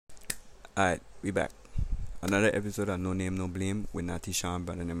Alright, we back. Another episode of No Name No Blame with Natty, Sean,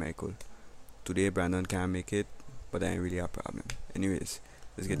 Brandon, and Michael. Today Brandon can't make it, but that ain't really a problem. Anyways,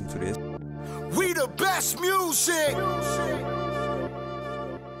 let's get into this. We the best music.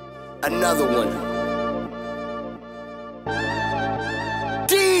 Another one.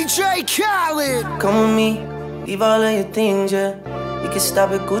 DJ Khaled. Come with me, leave all of your things, yeah. We can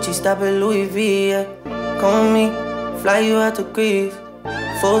stop at Gucci, stop at Louis V, yeah. Come with me, fly you out to Greece.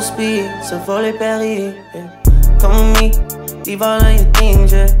 Full speed, so volley Paris, yeah. Come with me, leave all of your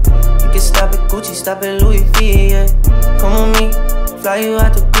things, yeah. We can stop at Gucci, stop at Louis V, yeah. Come with me, fly you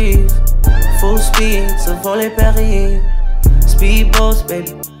out to Greece. Full speed, so volley Paris. Speedboats,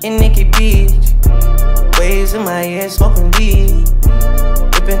 baby, in Nikki Beach. Waves in my ear, smoking weed.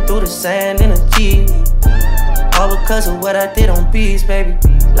 Ripping through the sand in a Jeep. All because of what I did on beats, baby.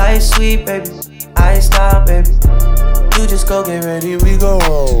 Life sweet, baby. I ain't stop, baby. You just go get ready, we go.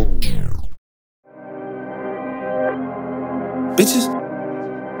 Bitches.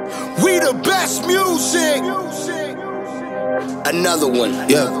 We the best music. Another one.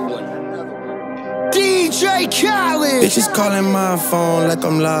 Yeah. DJ Khaled. Bitches calling my phone like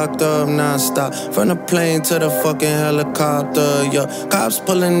I'm locked up non-stop. From the plane to the fucking helicopter, yeah. Cops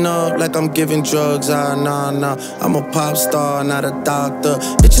pulling up like I'm giving drugs, nah. I'm a pop star, not a doctor.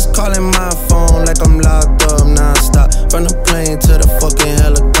 Bitches calling my phone like I'm locked up non-stop. From the plane to the fucking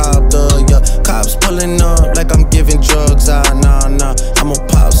helicopter, yeah. Cops pulling up like I'm giving drugs, nah. I'm a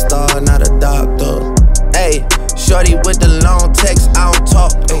pop star, not a doctor. Ayy, shorty with the long text, I don't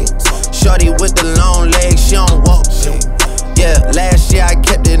talk, ayy. Shorty with the long legs, she don't walk. Yeah, last year I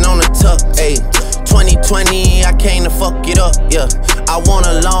kept it on the tuck. Ayy, 2020 I came to fuck it up. Yeah, I want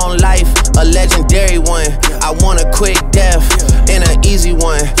a long life, a legendary one. I want a quick death and an easy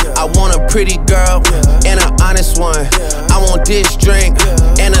one. I want a pretty girl and an honest one. I want this drink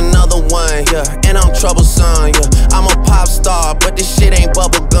and another one. Yeah, and I'm troublesome. Yeah, I'm a pop star, but this shit ain't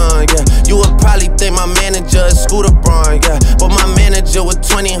bubblegum. Yeah, you would probably think my manager is Scooter Braun. Yeah, but my manager with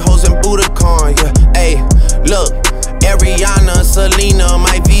 20 hoes and Budokan. Yeah, ayy, look. Ariana, Selena,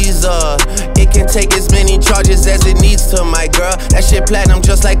 my visa. It can take as many charges as it needs to, my girl. That shit platinum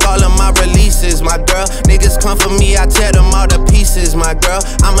just like all of my releases, my girl. Niggas come for me, I tear them all to pieces, my girl.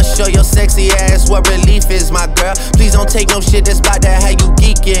 I'ma show your sexy ass what relief is, my girl. Please don't take no shit that's about to have you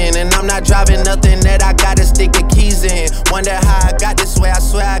geeking. And I'm not driving nothing that I gotta stick the keys in. Wonder how I got this way, I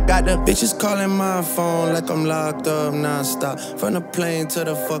swear I got the bitches calling my phone like I'm locked up non-stop. From the plane to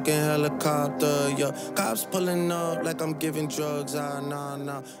the fucking helicopter, yeah. Cops pulling up like I'm giving drugs,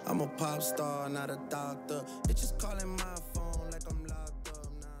 nah. I'm a pop star, not a doctor. Bitches calling my phone like I'm locked up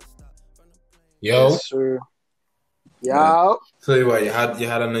non-stop. Yo. Yes, sir. Yo. So you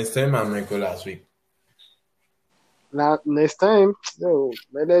had a nice time, man, Michael, last week. Now, next time, yo,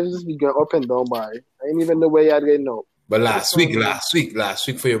 my life just be going up and down, boy. I ain't even know where you had right now. But last week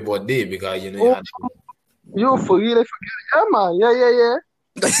for your birthday, because you know you had. Yo, for real, I forget. Yeah, man. Yeah.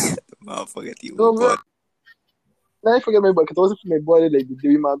 Man, forget you. No, bro. Now I forget my boy, because it wasn't for my boy, like, the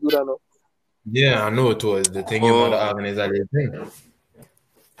day man do that now. Yeah, I know it was the thing you want to organize that thing.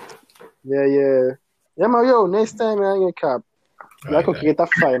 Yeah. Yeah, man, yo, next time, I ain't gonna cap. Like, I kick it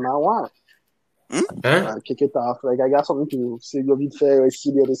off fine, man. Why? Huh? Kick it off. Like, I got something to say, go be fair, I see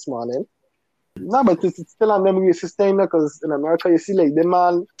you this morning. No, but it's still a memory system, because in America, you see, like, the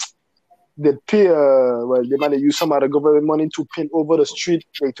man, they pay, the man, they use some of the government money to paint over the street,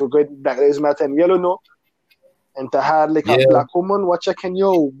 like, to get Black Lives Matter and yellow, no? And to have, like, a black woman, what checking,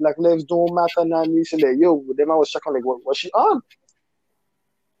 yo, Black Lives don't matter, now, and you say, like, yo, the man was checking, like, what she on?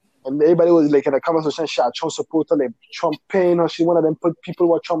 And everybody was, like, in the comment section, she had Trump supporter, like, Trump pain, or she one of them put people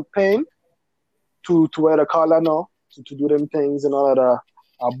who are Trump pain to wear the collar now, to do them things and all of that.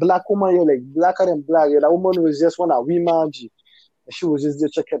 A black woman, yo, like, blacker than black. Yeah, that woman was just one of Wimaji. And she was just there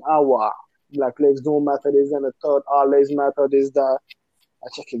checking our Black lives don't matter, this and the third, all lives matter, this, that. I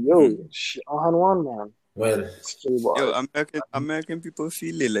checking, yo, she on one, man. Well, Yo, American people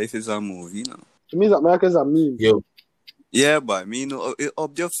feel their life is a movie, you know. To me, America's a meme. Yo. Yeah, but me, you know, it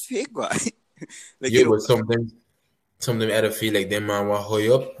up your fake, boy. Like, yeah, but something I feel like them man want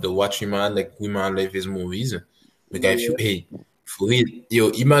hurry up the watch man like we man life is movies. Because if you for real, yo,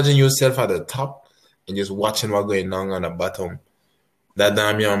 imagine yourself at the top and just watching what going on the bottom. That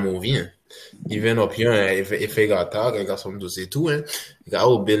damn your movie. Even up here, if I got talk, I got something to say too. I got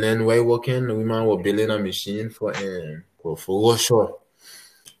our building way working, we man were building a machine for offshore.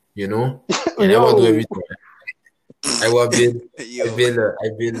 You know? And I will do everything. I will build. I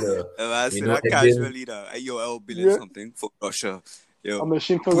build. You know, casually, I will build something for Russia. Yo, a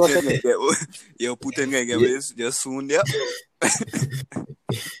machine for Russia. Yo, Putin gonna get this just soon, yeah.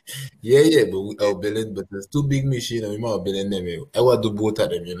 Yeah, but we are building, but there's two big machines and we might building them. I want to do both of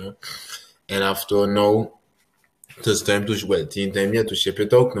them, And after now, it's time to well, team time here to ship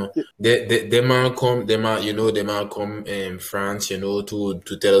it out now. They might come, they might come in France,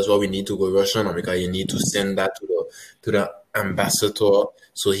 to tell us what we need to go Russia now because you need to send that to the ambassador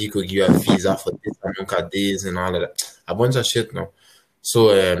so he could give you a visa for this amount of days and all of that. A bunch of shit now.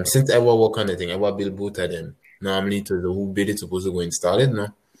 So since I will work on the thing, I will build both of them. Normally to the who build it supposed to go install it, no?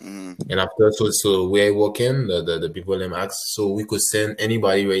 And after so where I work in, the people them ask, so we could send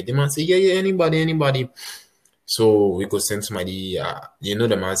anybody, right? They might say, yeah, anybody. So we could send somebody,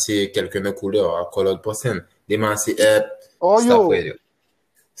 they might say quelqu'un de couleur, a colored person. They might say, Oh, stop yo. with you.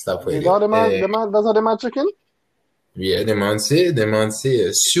 Stop with That's you. how the man chicken? Yeah, they might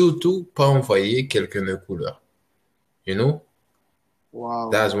say, surtout pas envoyer quelqu'un de couleur. You know? Wow.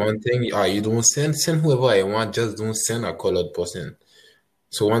 That's one thing. You don't send whoever I want, just don't send a colored person.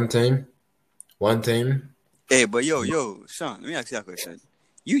 So one time. Hey, but yo, Sean, let me ask you a question.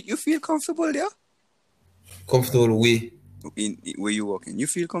 You feel comfortable there? Comfortable way. In where you working? You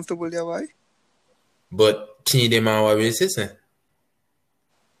feel comfortable there, why? But can they man what racist?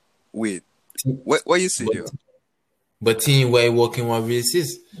 Wait. What you see there? But team where working with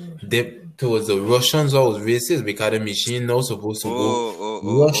racist, towards the Russians was racist because the machine now supposed to go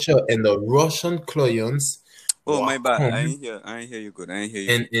Russia and the Russian clients. Oh my bad. I ain't hear you good. I ain't hear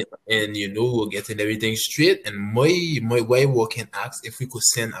you. And we're getting everything straight. And my way working asked if we could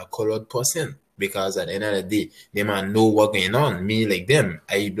send a colored person because at the end of the day, they might know what's going on. Me like them,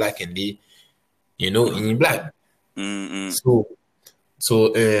 I black and they, in black. So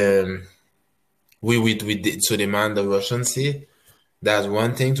we did. So the man, the Russian say, that's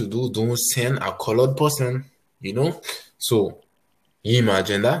one thing to do. Don't send a colored person, So you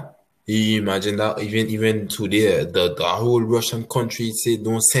imagine that. Even today, the whole Russian country say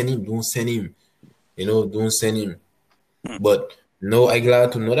don't send him, don't send him. But no, I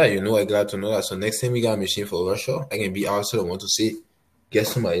glad to know that. So next time we got a machine for Russia, I can be also the one to say, get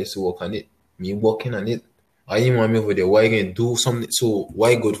somebody else to work on it. Me working on it. I didn't want me over there. Why can do something? So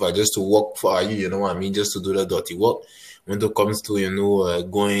why good for just to work for you? You know what I mean? Just to do the dirty work. When it comes to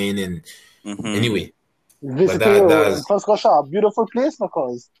going and anyway. Visiting First Russia, a beautiful place,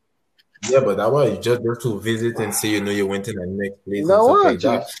 because. Yeah, but that was just to visit and say you went in the next place No, and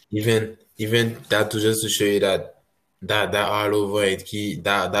stuff like that. Even that to show you that all over it,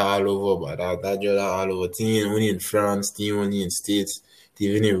 that all over, but that just all over. Team only in France, team only in States,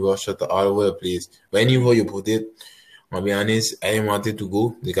 even in Russia, all over the place. But anywhere you put it, I'll be honest, I didn't want it to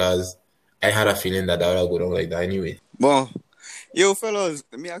go because I had a feeling that would go down like that anyway. Bon, yo fellas,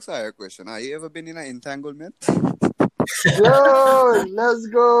 let me ask you a question. Have you ever been in an entanglement? Yo, let's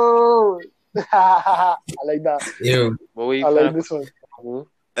go. I like that. Yeah. I like this one.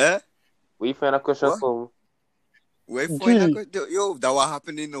 Where you find a question from? Where you find a question? Yo, that what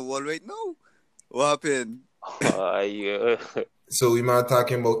happened in the world right now? What happened? Yeah. So we might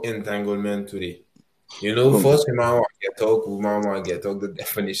talking about entanglement today. First we might want to get talk the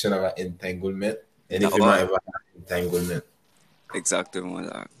definition of an entanglement and if you might ever have entanglement. Exactly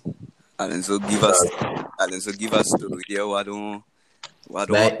what and so give us story there what don't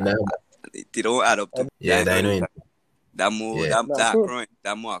they don't add up to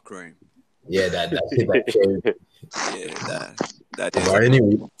that more crime. Yeah, that is. But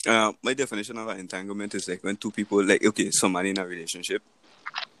anyway. My definition of an entanglement is like when two people somebody in a relationship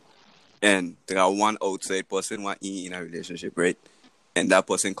and there are one outside person, one in a relationship, right? And that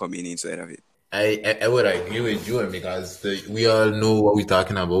person coming inside of it. I would agree with you because we all know what we're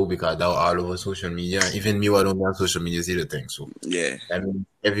talking about because they're all over social media. Even me, I don't be on social media, see the thing. So yeah, I mean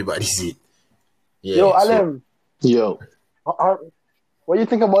everybody see it. Yeah, yo, Alem. Yo. What do you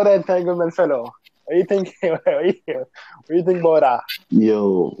think about that entanglement, fellow? What do you think? What do you think about that?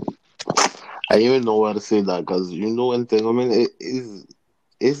 Yo, I don't even know what to say that because entanglement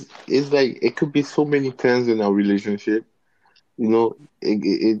is like it could be so many things in a relationship.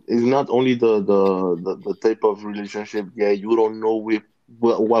 It's not only the type of relationship. Yeah, you don't know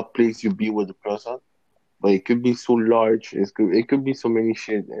what place you be with the person, but it could be so large. It could be so many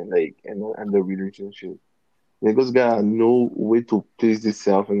shit and and the relationship. Because gotta know where to place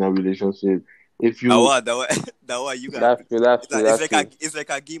yourself in a relationship. If you that what you got. It's like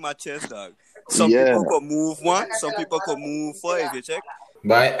a game of chess, dog. Some people could move one, some people could move four. If you check.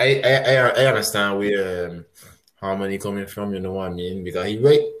 But I understand where Harmony coming from. You know what I mean? Because he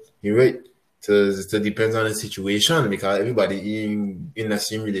right. It depends on the situation because everybody in the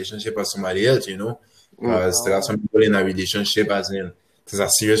same relationship as somebody else. Because there are some people in a relationship as in there's a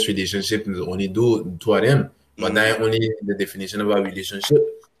serious relationship and there's only two of them. But that only the definition of a relationship.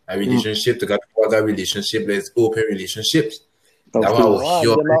 a relationship, to got relationship, let's open relationships. Of That's course. how Wow,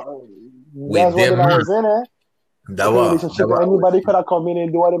 you that's what them, I was in, eh? that Open was relationship. Anybody could have come in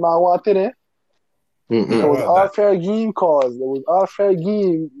and do what they wanted, eh? It was all fair game, cause it was all fair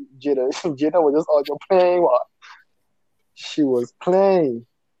game. Jada, Jada was just out there playing. What? She was playing.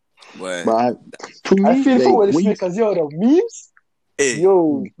 But to me, I feel like, for Will when Smith because the memes. Hey,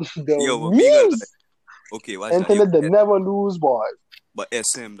 Yo, the but being a memes. okay, watch Internet that. they never lose, boy. But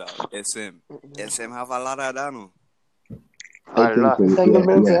SM have a lot of that, no? I think so,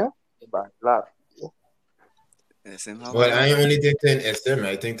 Entanglements, yeah. SM have Well, a lot. I ain't only think in SM,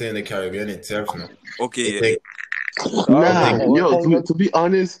 I think in the Caribbean itself now. Okay, I think, Nah, Oh, yo, entanglement. to be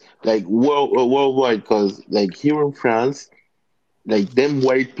honest, like worldwide, cause like here in France, like them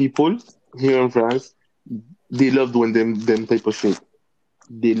white people here in France, they loved when them type of shit.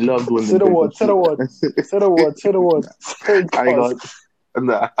 They loved when Say them the type word, of say the word, shit. say the word, say the word. Say it, I cause got,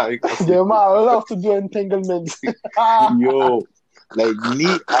 nah, I got the man love to do entanglements. yo, like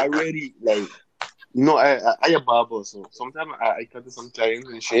me already, like I a barber, so sometimes I cut to some clients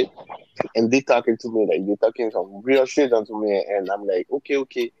and shit, and they talking to me like they talking some real shit onto me, and I'm like,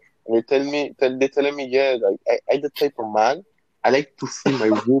 okay, and they telling me, yeah, like I the type of man I like to see my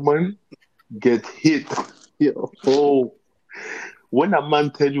woman get hit. Yo, oh, when a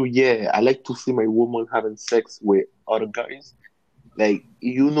man tell you, yeah, I like to see my woman having sex with other guys, like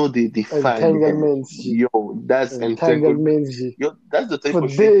the fan, Entanglements, G. yo, that's entanglement. Entanglements, G. Yo, that's the type For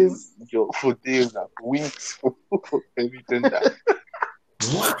of shit. days. Yo, for days, like weeks, for everything that.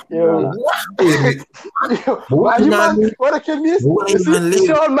 what? Yo. But what Are you man man? What I can miss? You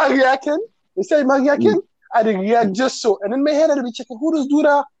see all my reaction? You say my reaction? I did react just so. And in my head, I'd be checking who does do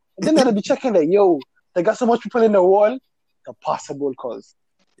that? And then I'd be checking like, yo, they got so much people in the wall. The possible cause.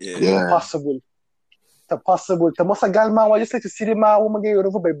 Yeah. The possible. The most gal man, I just like to see the man, woman get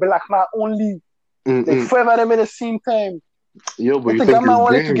over by black man only. Like forever them at the same time. Yo, but if you the think man it's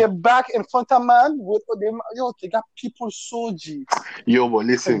wanted to game? get back in front of man, with them, yo, they got people so G. Yo, but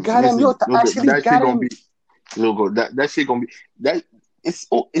listen, got him, yo, to look, actually that got shit gonna him. be, look, that shit gonna be that. It's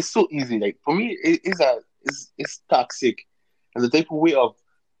so easy. Like for me, it's toxic, and the type of way of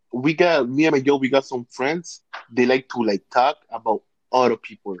we got me and my girl, we got some friends. They like to like talk about other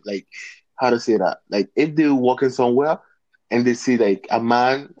people, like how to say that. Like if they're walking somewhere and they see like a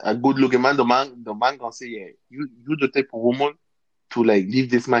good looking man, the man gonna say, yeah, you the type of woman to like leave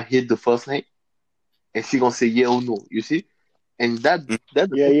this man hit the first night, and she gonna say yeah or no. You see, and that's the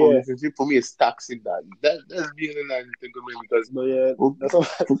type of relationship for me is toxic. That's being in an entanglement because But yeah, that's all.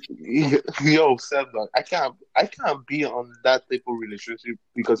 yo, Seb, dog, I can't be on that type of relationship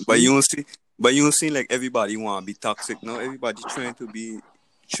because But you don't see like everybody want to be toxic now. Everybody trying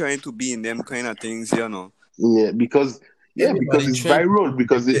to be in them kind of things, you know. Yeah, because it's viral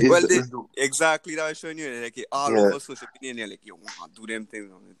because exactly that I was showing you like all over social media. And they're like, you want to do them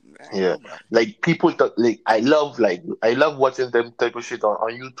things. Yeah, like people like I love watching them type of shit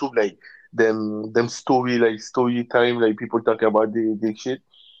on YouTube, like them story time, like people talk about the shit,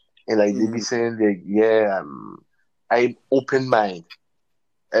 and like they be saying like, yeah, I'm open mind,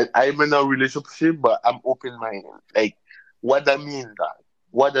 and I'm in a relationship, but I'm open minded. Like what that mean?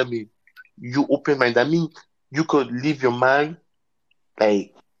 What that mean? You open mind. That mean you could leave your man,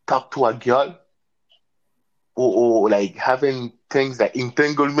 like talk to a girl, or like having things like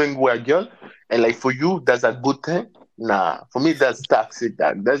entanglement with a girl, and like for you that's a good thing. Nah, for me that's toxic.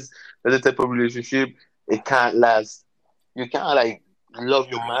 That's the type of relationship it can't last. You can't like love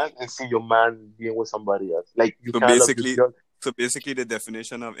your man and see your man being with somebody else. Like you can't love this girl. So basically, the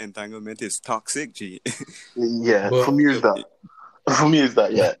definition of entanglement is toxic. G. Yeah, but, for me is that. For me is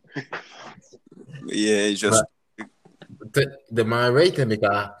that. Yeah. Yeah, it's just the man right there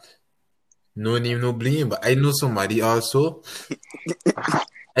because no name, no blame. But I know somebody also.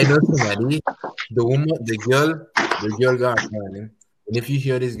 I know somebody. The girl got man. And if you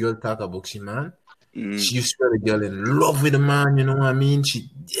hear this girl talk about she man, she used to be the girl in love with the man. You know what I mean? She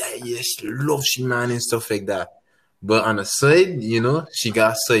loves she man and stuff like that. But on the side, you know, she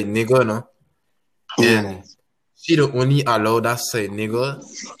got side nigga, no. And she don't only allow that side nigga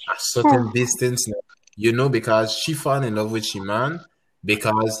a certain distance, you know, because she fell in love with she man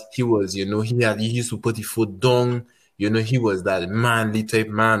because he was, you know, he used to put his foot down, you know, he was that manly type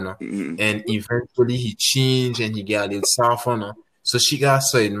man, no? And eventually he changed and he got a little softer, no? So she got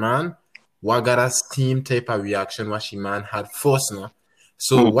side man, what got a steam type of reaction what she man had first, no?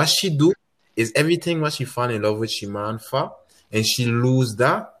 So what she do is everything what she fall in love with she man for, and she lose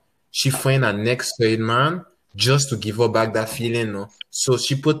that, she find a next side man just to give her back that feeling, no? So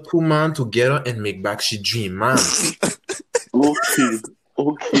she put two man together and make back she dream man.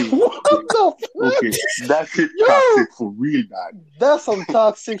 Okay. What the fuck? Okay. That shit Yo. toxic for real, man. That's some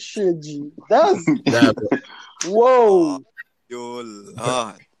toxic shit, G. That's Nah, whoa. Yo,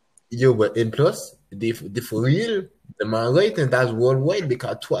 Lord. yo, but in plus, they for real, the man right, and that's worldwide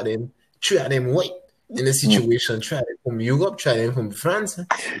because three of them white in the situation. Try them from Europe, try them from France,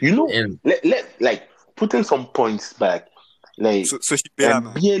 You know, and let like putting some points back. Like So she pay that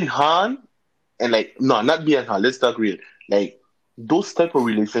man. Bien Han and like no, not Bien Han, let's talk real. Like those type of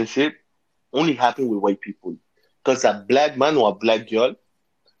relationship only happen with white people. Because a black man or a black girl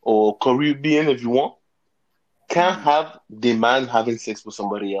or Caribbean if you want can't have the man having sex with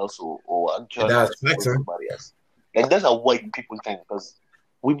somebody else or a girl having that's sex facts, with huh? somebody else. Like that's a white people thing because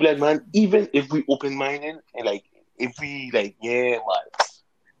we black man, even if we open minded and like if we like, yeah, man,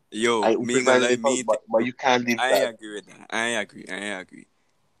 Yo, I me open gonna minded, lie, but you can't live I ain't that. agree with that. I ain't agree.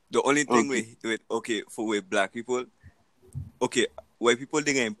 The only thing Okay. with black people, okay, white people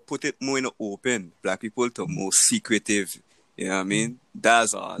they can put it more in the open. Black people to more secretive. You know what I mean?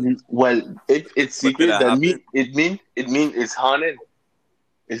 That's all. Well, if it's But when secret, that that happen, it mean it's haunted.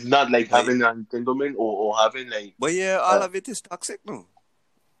 It's not like but having an entanglement or having like yeah, all of it is toxic, no.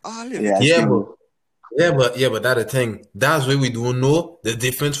 All of yeah, it I is Yeah, feel toxic. but you. that's the thing. That's why we don't know the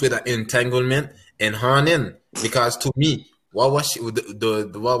difference with an entanglement and harning. Because to me, what what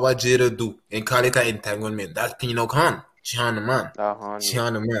Jada do and call it an entanglement? That's Pino Khan. She on the man. She Yeah.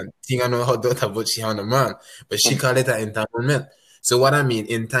 on the man. Think I know her daughter, but she on the man. But she call it an entanglement. So what I mean,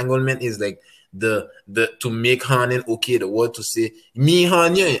 entanglement is like the to make harning okay. The word to say me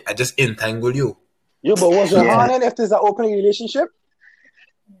harn you, I just entangle you. Yo, but was it Yeah, harming if there's an open relationship?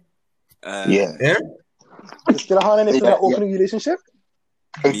 yeah, Yeah. It's still harming if there's an yeah. open relationship?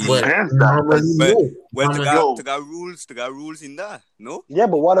 It But Me, depends, that normally because well, no. Normally, yo, to got rules in that, no? Yeah,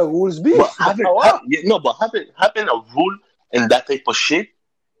 but what the rules be? but That's what. yeah, no, but having a rule and that type of shit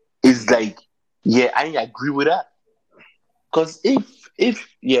is like, yeah, I agree with that. Cause if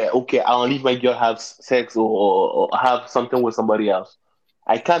yeah, okay, I'll leave my girl have sex or have something with somebody else.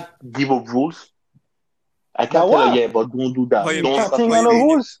 I can't give up rules. I Now can't tell her, what? yeah, but don't do How that. you You Don't mean? can't suck think How my on you the dick. mean?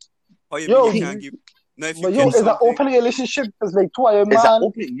 rules. How you mean Yo, you can't give? Now, if you but yo, catch it's an something, open relationship because like two of your It's an man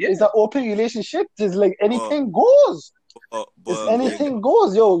open, yeah, is an open relationship. Just like but anything goes. It's but yeah. anything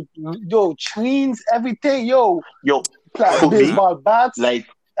goes. Yo, trains, everything. Yo, Yo, but for me, baseball bats, like,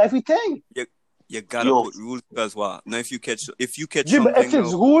 everything. you gotta yo, put rules because what? Now, if you catch Yeah, but if something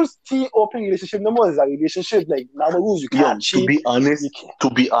it's now, rules, open relationship, no more is a relationship. Like normal rules, you can't yo, cheat. You can't. to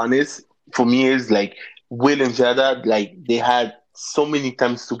be honest, for me is like Will and Jada, like they had so many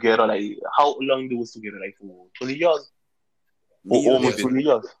times together. Like how long they was together? Like for 20 years or me don't almost yes. even. 20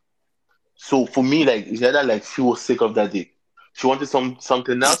 years. So for me, like Jada, like she was sick of that dick. She wanted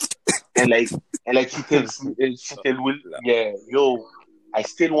something else, and like she tell Will, yeah, yo, I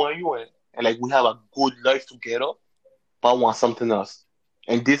still want you, and like we have a good life together, but I want something else.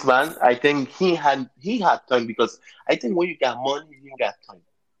 And this man, I think he had time because I think when you got money, you ain't got time.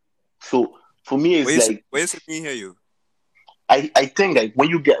 So for me, it's like Why you say me hear you? I think like when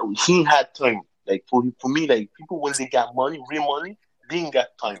you get he had time. Like for me, like people when they got money, real money, they ain't got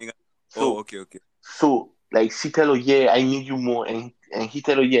time. Oh, So okay. so like she tell her, yeah, I need you more, and he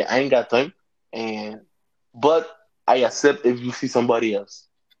tell her, yeah, I ain't got time, and but I accept if you see somebody else.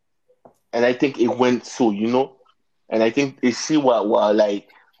 And I think it went so, and I think they see what like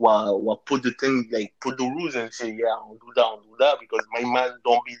what put the thing like put the rules and say, yeah, I'll do that because my man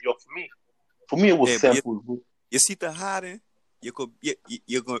don't be there for me. For me, it was Hey, but simple, bro. you see the hard, eh? You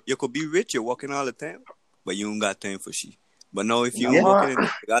could be rich, you're working all the time, but you don't got time for she. But now if you Now ain't Yeah, working what? and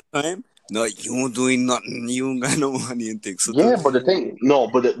you got time, no, you ain't doing nothing. You ain't got no money and things. So yeah, but the thing, no,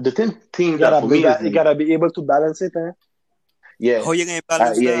 but the thing that for me is You like, gotta be able to balance it, eh? yeah, how you gonna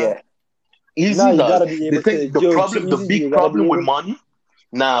balance yeah, that? yeah, Now easy you does. gotta be The able to. thing, Yo, too the easy. big You gotta be problem with able. money,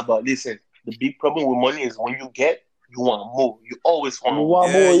 nah, but listen, the big problem with money is when you get, you want more. You always want You more.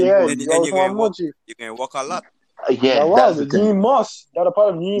 want Yeah, more, you, yeah. and You and always you want can more, walk. G. You can walk a lot. Yeah, That that's was the the thing. Dean Moss. That a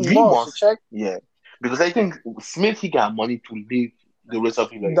part of Dean We Moss. You must, check. yeah, because I think Smith he got money to live the rest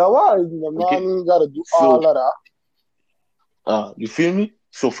of his life. That was the man. Okay, You gotta do so all of that. you feel me?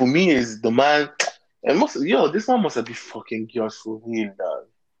 So for me is the man, and this man must have been fucking girls for real, dog.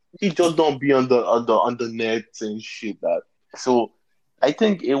 He just don't be on the nets and shit, dog. So I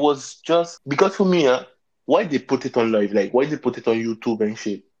think it was just because for me, why they put it on live, like why they put it on YouTube and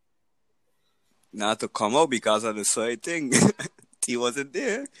shit. Not to come out because of the side thing. He wasn't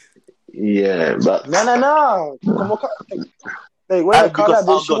there. Yeah, but No. Como like when the call because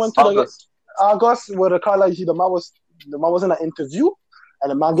that day she went to the August, August where the call like the man was in an interview And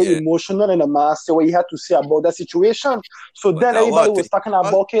the man get Yeah. emotional, and the man say what he had to say about that situation. So But then that everybody what was talking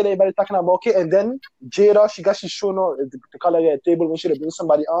about it, and then Jada, she shown her the color at the table when she bring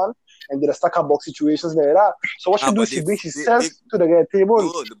somebody on, and they talk about situations like that. So what she do, but she brings herself to the table.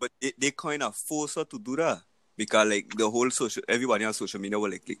 no, but they kind of force her to do that because like the whole everybody on social media were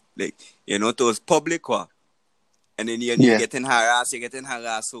like you know, it was public, and then you're getting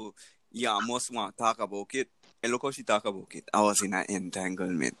harassed, so yeah, must want to talk about it. And look how she talk about it. I was in an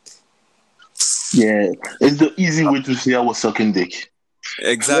entanglement. Yeah, it's the easy way to say I was sucking dick.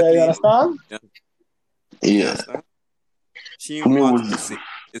 Exactly. Yeah, you understand? Yeah. You understand? She For me, wanted to say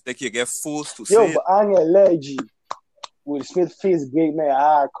it's like you get forced to Yo, say but I'm allergic. Will Smith face break my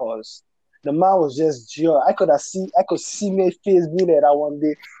eye, cause the man was just jail. I could see my face being there that one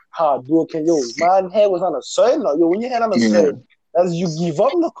day heartbroken. Yo, man, head was on a soil. No, yo, when your head on a soil, that's you give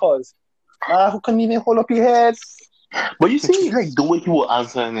up, no, cause man, who couldn't even hold up your head. But you see, like the way he was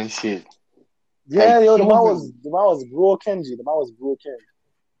answering and shit. Yeah, like, yo, the man was broken. G, the man was broken.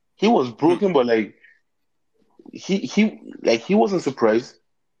 He was broken, but like he wasn't surprised.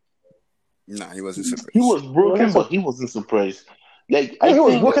 Nah, he wasn't surprised. He was broken, but he wasn't surprised. Like he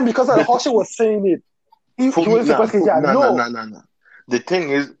was broken because of how she was saying it. He wasn't surprised because no. The thing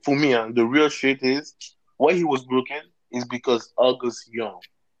is, for me, the real shit is why he was broken is because August young.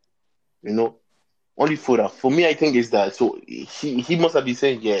 You know, only for that. For me, I think is that so he must have been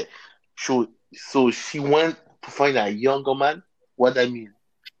saying yeah. So she went to find a younger man. What I mean,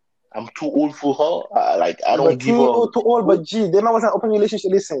 I'm too old for her. I don't give her. Too old, but G, them man wasn't open relationship.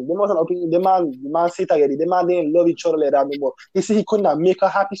 Listen, them wasn't open. The man sit together. The man didn't love each other like that anymore. He said he could not make her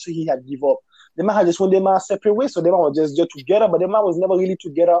happy, so he had give up. The man had just went the man separate ways, so the man was just together, but the man was never really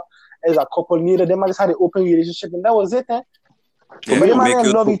together as a couple neither. The man just had an open relationship, and that was it. Yeah, but the man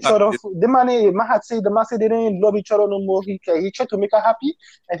didn't love each other. The man said they didn't love each other no more. He tried to make her happy,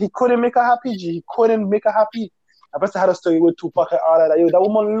 and he couldn't make her happy. G, he couldn't make her happy. I first had a story with Tupac and all that. Yo, that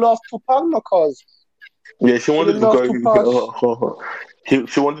woman loved Tupac, no cause. Yeah, she wanted to call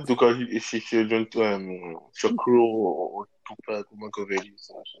she wanted to call she children Shakro or Tupac or Machiavelli.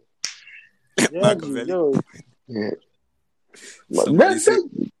 Yeah, yo. Yeah.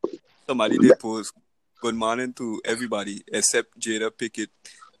 Somebody did post good morning to everybody except Jada Pickett,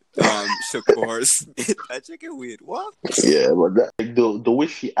 Shakur's. That chicken weird. What? Yeah, but that, like, the way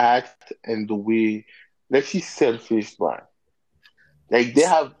she acts and the way like she's selfish, man. Like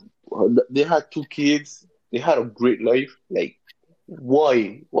they had 2 kids. They had a great life. Like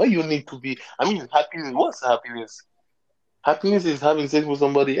why? Why you need to be? I mean, happiness. What's happiness? Happiness is having sex with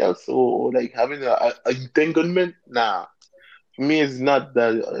somebody else or like having a entanglement. Nah, for me, it's not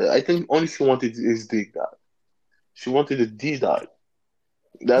that. I think only she wanted is dig that. She wanted to D that.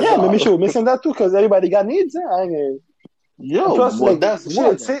 That's yeah, all. maybe she was missing that too because everybody got needs. Yo, plus, well, like, that's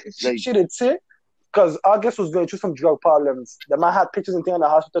what she did say because August was going through some drug problems. The man had pictures and things in the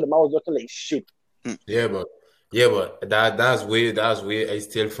hospital. The man was looking like shit. Yeah, but that's weird. That's weird. I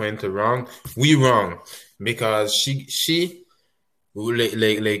still find it wrong. We wrong because she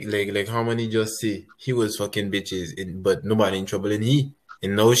like how many just say he was fucking bitches but nobody in trouble and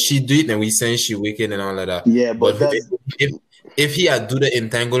now she do it and we saying she wicked and all of that. Yeah, but if he had do the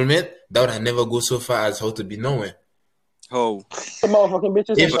entanglement, that would have never go so far as how to be knowing. Oh, some motherfucking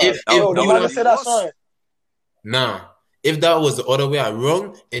bitches. If that was the other way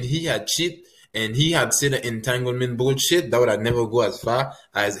around and he had cheat and he had said the entanglement bullshit, that would have never go as far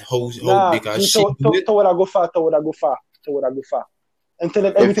as how because she do it. To what I go far.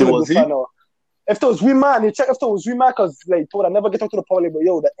 Internet, everything will go far now. If there was women, they check if there was women because like I never get up to the public, but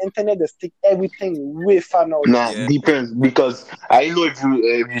yo, the internet they stick everything way far now. Depends because I know if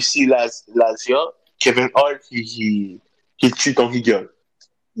you see last year, Kevin Hart he cheat on his girl.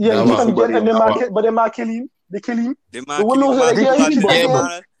 Yeah, he cheat on his girl, and they might kill him. They kill him. The women like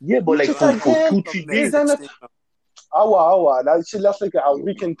but like for 2-3 days. That shit looks like a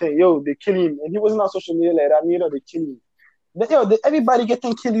weekend thing. Yo, they kill him, and he wasn't on social media like that. They kill him. Everybody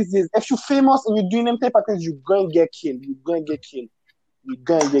getting killed these days. If you're famous and you're doing them type of things, you're going to get killed.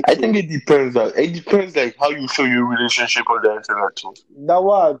 I think it depends. It depends like how you show your relationship on the internet too.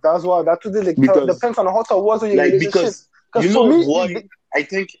 That depends on how to was your relationship. Because you know why? I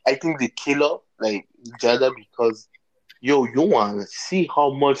think the killer like Jada because you want to see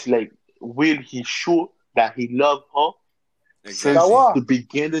how much like will he show that he loved her. Since the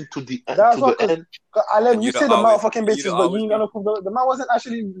beginning to the end. You say the motherfucking bitches, but you know the man wasn't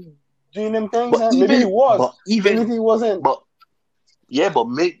actually doing them things. Maybe he was. But even if he wasn't. But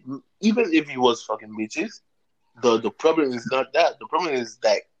even if he was fucking bitches, the problem is not that. The problem is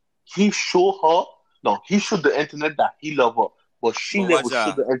that he showed the internet that he loved her. but she But never watch showed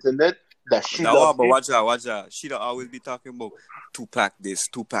out. the internet that she That loved but him. watch out. She'd always be talking about Tupac this,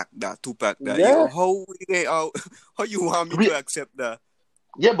 Tupac that, Tupac that. Yeah. Yo, how you want me to accept that?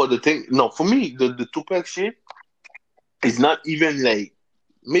 Yeah, but the thing, no, for me, the Tupac shit is not even like,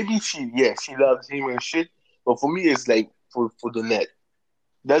 maybe she loves him and shit, but for me, it's like for the net.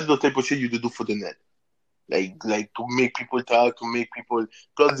 That's the type of shit you do for the net. Like to make people talk, to make people,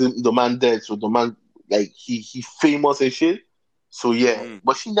 because the man dead, so the man, like, he famous and shit. So yeah,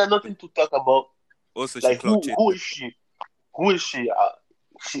 but she got nothing to talk about. Also, she Like, clout who is she? Who is she?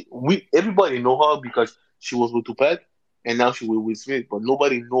 We everybody know her because she was with Tupac, and now she with Will Smith. But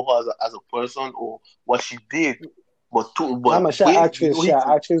nobody know her as a person or what she did. But She wait, actress. She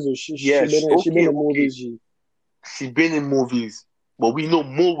actress. She been in movies. She been in movies, but we know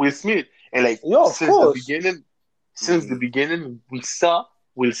more Will Smith. And like, of course. Since the beginning, we saw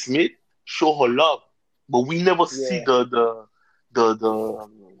Will Smith show her love, but we never see the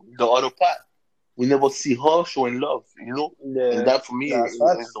other part. We never see her showing love, Yeah, and that for me is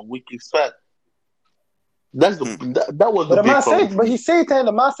facts. the weakest part. That's that was But the the big man problem. said, but he said that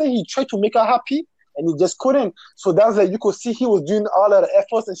the man said he tried to make her happy and he just couldn't. So that's like you could see he was doing all of the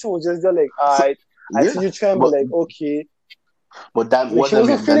efforts and she was just there like, all right, I see you trying, but like, okay. But that like, she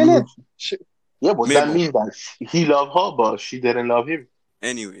wasn't feeling it. That means that he loved her, but she didn't love him.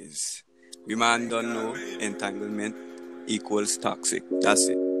 Anyways, we man don't know entanglement equals toxic. That's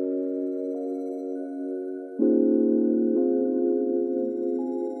it.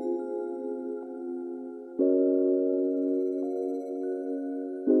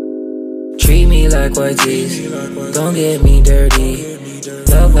 Treat me like white tees, don't get me dirty.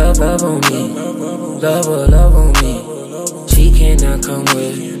 Love on me, love on me. She cannot come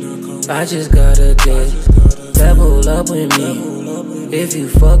with, I just got a date. Level up with me, if you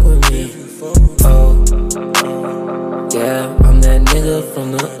fuck with me. Oh, yeah, I'm that nigga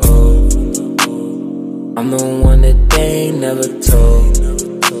from the O. I'm the one that they ain't never told.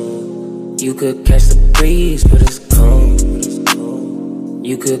 You could catch the breeze, but it's cold.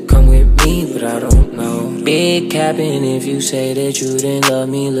 You could come with me, but I don't know. Big capping if you say that you didn't love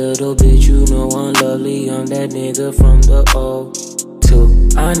me. Little bitch, you know I'm lovely. I'm that nigga from the O.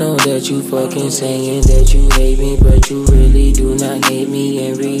 I know that you fucking saying that you hate me, but you really do not hate me.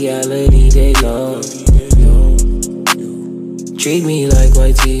 In reality, they love you. Treat me like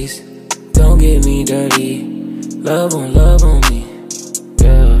white tees, don't get me dirty. Love on me,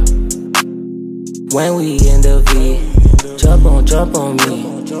 yeah. When we in the V, jump on me,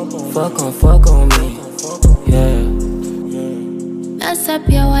 fuck on me, yeah. Mess up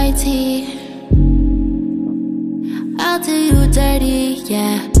your white tee, I'll do you dirty,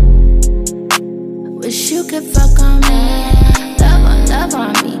 yeah. Wish you could fuck on me, love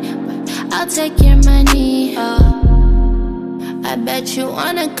on me, but I'll take your money. I bet you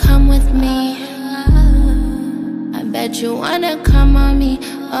wanna come with me. I bet you wanna come on me.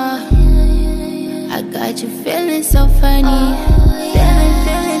 I got you feeling so funny,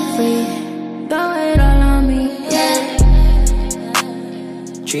 feeling free. Go it all on me, yeah.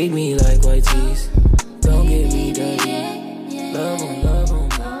 Treat me like white tees, don't get me dirty. Love on me,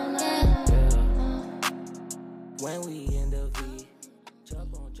 yeah. When we in the V,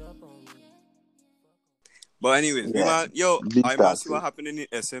 jump on me. But anyways, I must see what happened in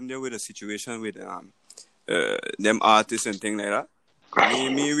SM there with the situation with them artists and things like that.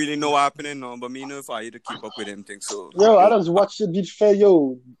 Me really know what happening now, but me know if I to keep up with them things. So I just watched the beat fair,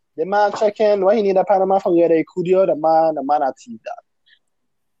 the man checking why he need a Panama from where they could the man at teeth that.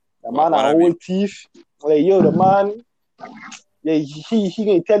 The man a whole thief. Like the man, he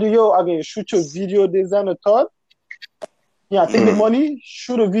can tell you, I'm gonna shoot your video this and the third. Yeah, take the money,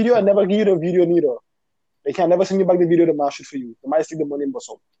 shoot a video, and never give you the video neither. They can never send you back the video the man shoot for you. The man take the money in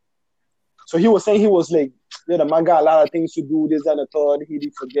Bosom. So he was saying he was like, the man got a lot of things to do, this and the third, he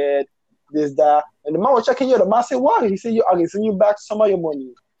did forget, this, that. And the man was checking you, the man said, why? He said, I can send you back some of your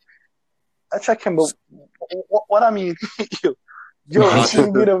money. I check him, but what I mean, if you get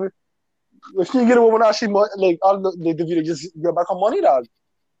a woman actually like all the video just get back on money, dog.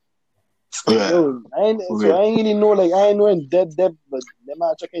 Yeah. I ain't really know, like I ain't know in debt, but the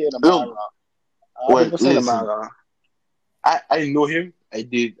man checking you the man. Listen, I know him. I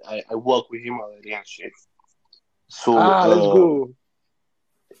work with him already and shit. So let's go.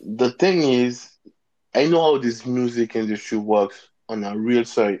 The thing is, I know how this music industry works on a real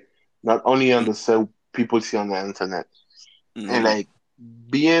side, not only on the side people see on the internet. And like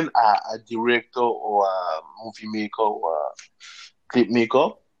being a director or a movie maker or a clip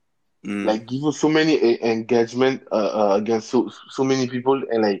maker, like give you so many engagement against so many people,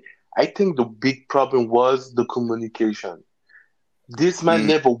 and like I think the big problem was the communication. This man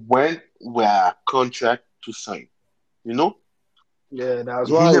never went with a contract to sign. You know, Yeah, that's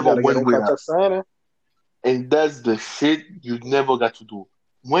he why you never gotta get went in with a, contract signing. and that's the shit you never got to do.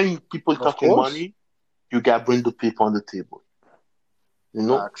 When people Of talking course. money, you got to bring the paper on the table. You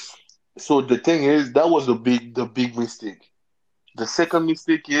know. Facts. So the thing is, that was the big mistake. The second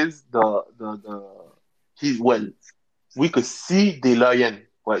mistake is the he well, we could see the lion.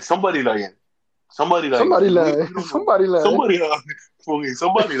 Well, somebody lying. Somebody lying. We don't know. Somebody lying. Somebody lying. For real,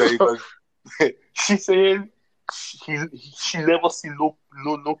 somebody lying. Because she saying she never see no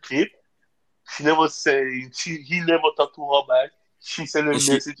kid. She never say he never talked to her back. She sent a And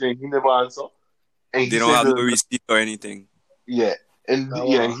she message and he never answer. And he they don't said have no receipt or anything. yeah, and Nah,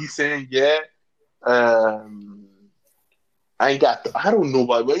 yeah, wow. and he saying yeah. Um, I don't know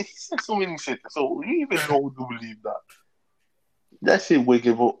why, but he said so many shit. So you even know who to believe that. That shit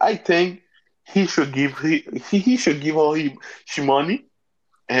wicked. Bro. I think he should give her she money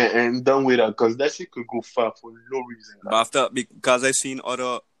and done with her because that shit could go far for no reason. But after, because I seen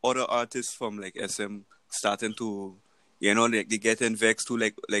other artists from like SM starting to, like they getting vexed too.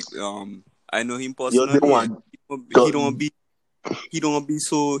 I know him Yo, they personally, and want he the don't be he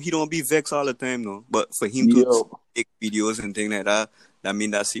don't be vexed all the time, no. But for him to yo. make videos and things like that, that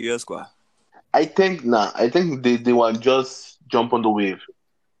mean that's serious, quoi. I think they want just jump on the wave.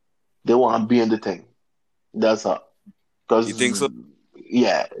 They want to be in the thing. That's all. You Because think so?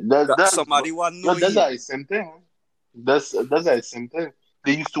 yeah, Somebody want to know that's him. the same thing. That's the same thing.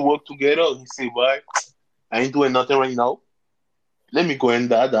 They used to work together. He say, "Why? I ain't doing nothing right now. Let me go in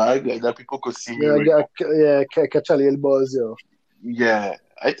that like that people could see me right now." Catch a little buzz, yo. Yeah,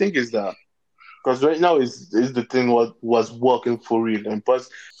 I think it's that because right now is the thing what was working for real, and plus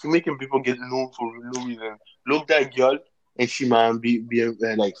you making people get known for no reason. Look that girl and she man be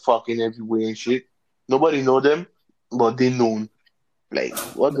like fucking everywhere and shit. Nobody know them, but they known. Like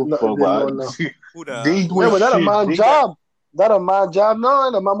what the No, fuck, they man? know now. Who They the ain't Yeah, doing but that a shit. man They got. job. That a man job.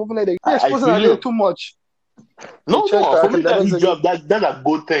 No, the man moving like they I exposing feel a little you. too much. No, Check no. For that. me, That that is his a job. That's a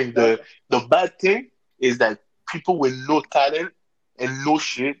good thing. The bad thing is that people with no talent and no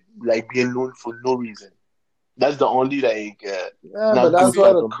shit like being known for no reason. That's the only yeah, but not I that's good feel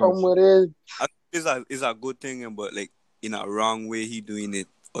what part to of that come shit. with it. I feel it's a good thing, but like in a wrong way he doing it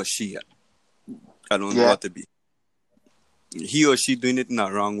or she. I don't know Yeah, what to be. He or she doing it in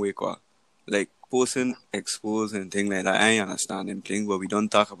a wrong way, quoi. Like posting expose and things like that. I ain't understand them things, but we don't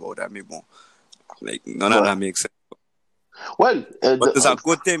talk about that, maybe. Like none of well, that makes sense. well, But it's a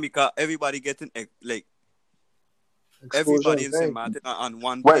good thing because everybody getting like Exposure everybody and in St. thing. Martin are on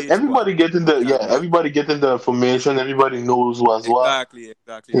one well, page, quoi. Can be everybody getting the information. Everybody knows what's what. exactly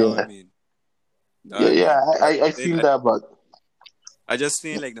that what I Yeah, mean. That what yeah, I yeah. mean. Like I saying, feel that, but I just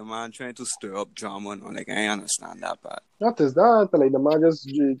think like the man trying to stir up drama and all, like I ain't understand that part. Not just that, but like the man just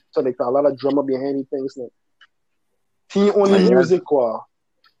so like a lot of drama behind the things. Like, teen only yeah, music, quoi.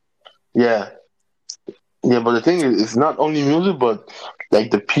 yeah, yeah. But the thing is, it's not only music, but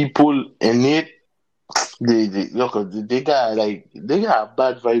like the people in it. They look, they got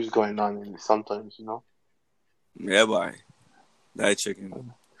bad vibes going on in it sometimes, you know. Yeah, boy. That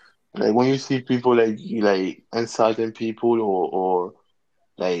chicken. Like when you see people like insulting people or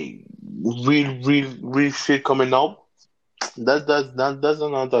like real shit coming out, that's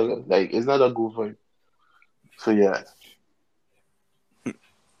another like it's not a good vibe. So yeah,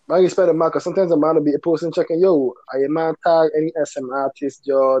 I respect the man because sometimes a man will be a person checking, yo, are you man tag any SM artist,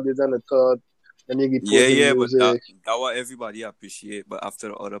 yo, this and the third, then you get Yeah, posting yeah, but that music. that what everybody appreciate. But after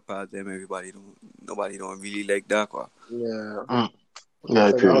the other part, them nobody don't really like that, quoi. Yeah. mm, yeah,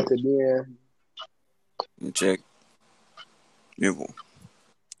 I That's like feel how it. to be. Yeah. You check. You go.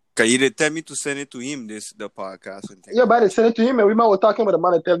 Cause you did tell me to send it to him the podcast and thing Yeah, like but I that. sent it to him and we man were talking about the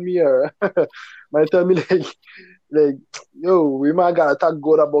man that tell me man tell me like yo, we man gotta talk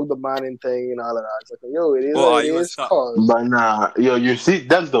good about the man and thing and all of that. It's like, yo, it is Oh, what are it you a is, start? cause But nah, yo, you see,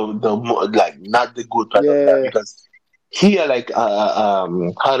 that's like not the good part of that yeah. because here like how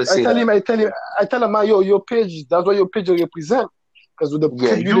to say that? I tell him, man, yo, your page, that's what your page will represent. Because with the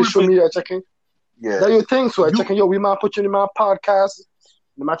Yeah, clip you you they show repeat. me, I checking. Yeah, That your thing, so I you. checking, yo, we man put you in my podcast.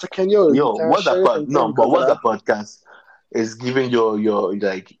 The man checking, yo, you Yo, can what that share it pod? and thing No, but because of what that. that podcast is giving your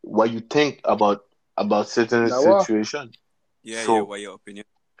like what you think about certain Now what? situation. Yeah. So What your opinion?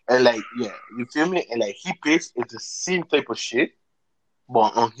 and like yeah, you feel me? And like he plays it's the same type of shit,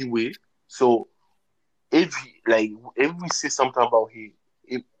 but on his way. So if we say something about him,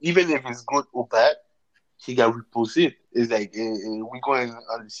 even if it's good or bad, he got repost it. It's like we going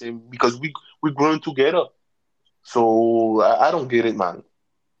on the same because we growing together. So I don't get it, man.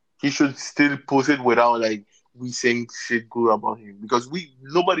 He should still post it without like we saying shit good about him because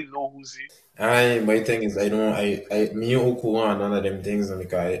nobody know who's he. My thing is, I don't, me and Oku want none of them things,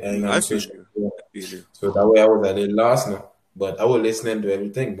 because I ain't I got feel social you. media. I feel you. So that way I was at the last now. But I was listening to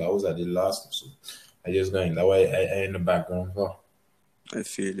everything, but I was at the last. So I just going that way I in the background. Oh. I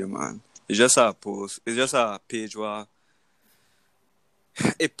feel you, man. It's just a post. It's just a page where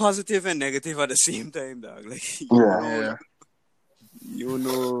it's positive and negative at the same time, dog. Like Yeah. you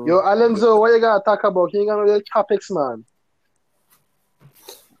know. Yo, Alonso, what you gotta talk about? You ain't got no real topics, man.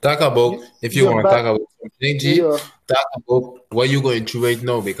 Talk about if you You're want to back. talk about something, G. Yeah. Talk about what you going through right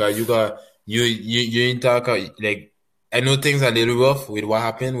now because you ain't talk like I know things are a little rough with what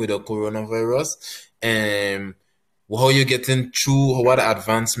happened with the coronavirus and how you getting through what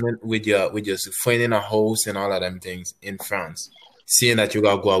advancement with your finding a house and all of them things in France. Seeing that you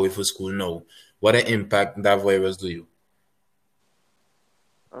gotta go away for school now, what an impact that virus do you?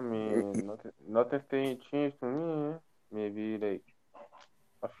 I mean, nothing changed to me. Maybe like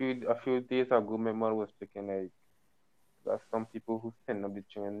a few days ago, my mother was speaking like there's some people who stand up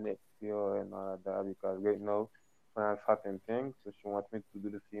between next year and all of that because right now France certain things, so she wants me to do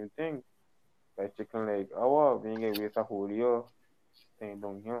the same thing. Like chicken like, oh wow, being a waste a whole year staying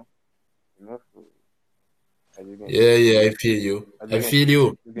down here, you know. So I just gonna keep, Yeah, I feel you. I just I gonna feel keep,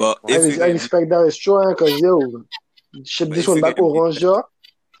 you. just gonna But keep on I, if doing you I can it. be, respect that is true, because yo, ship but this if one you back can be, orange, yeah.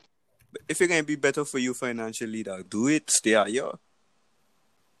 if it can be better for you financially, dog, do it. Stay out here.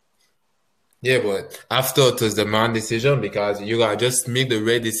 Yeah, but after it was the man decision because you gotta just make the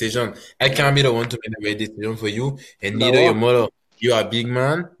right decision. I can't be the one to make the right decision for you, and That neither your what? mother. You are a big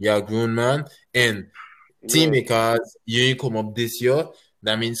man, you are a grown man, and team Yeah, because you ain't come up this year,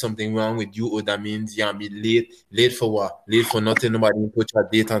 that means something wrong with you, or that means you're be late. Late for what? Late for nothing. Nobody put your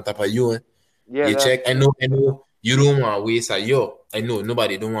date on top of you. Eh? yeah, You that's check. I know. You don't want to waste a year. I know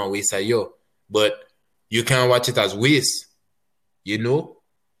nobody don't want to waste a year, but you can't watch it as waste. You know,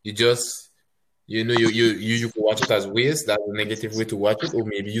 you just you can watch it as waste. That's a negative way to watch it. Or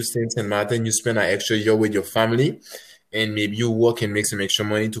maybe you stay in St. Martin, you spend an extra year with your family, and maybe you work and make some extra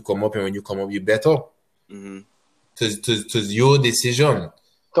money to come up. And when you come up, you better. Mm-hmm. To your decision.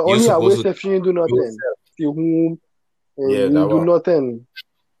 So You're only a supposed waste to if you ain't do do nothing. yourself. Stay home and Yeah, you that ain't do was. nothing.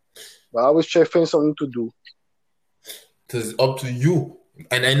 But I always try to find something to do. It's up to you.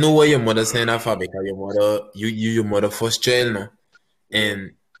 And I know why your mother saying that for because your mother, your mother first child, no? yeah,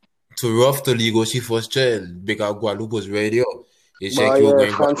 And to rough to legal, she first child because Guadalupe was radio. You check, But you were yeah,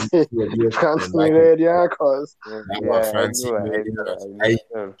 going France, Guadalupe, you were France and ain't back and ready, yeah, cause yeah, that was yeah. I Francine know, radio. I know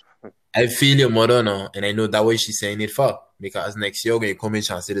yourself. I feel your mother now, and I know that way she's saying it for because next year we're gonna come in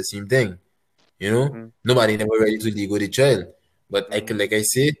and say the same thing. You know, Mhm, nobody never ready to legal the child, but mhm. like I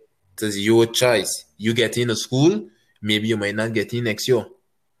said, it's your choice. You get into school, maybe you might not get in next year.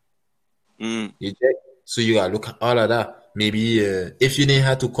 Mm. You check, so you gotta look at all of that. Maybe if you didn't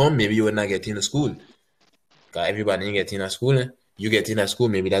have to come, maybe you would not get into school. Cause everybody didn't get in at school. Eh? You get in at school,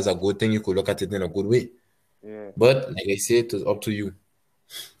 maybe that's a good thing. You could look at it in a good way. Yeah, But like I said, it's up to you.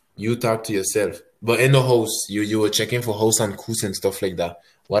 You talk to yourself. But in the house, you were checking for house and coos and stuff like that.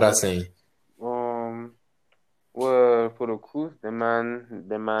 What I yeah. saying? Um, well, for the cruise, the man,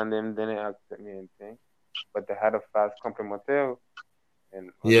 them didn't accept me anything, but they had a fast complimentary,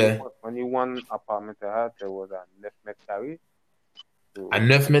 and Yeah. only one apartment I had there was a 9 carré. À So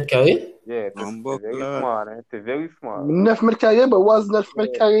 9 mètres carrés? yeah, it's very Bumbuckler. small, and it's very small. 9 mètres carrés, but what's 9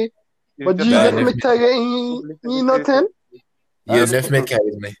 mètres Yeah, carrés? it's But just these a Bah, 9 very. 9 mètres mètres. carrés Listen, ain't listen, nothing. listen. Yeah, That's 9 mètres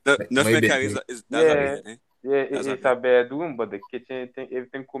carrés, neuf my mètres bad. carrés. That's a Yeah, bed, eh? yeah, That's a it's a bed. bedroom, but the kitchen thing,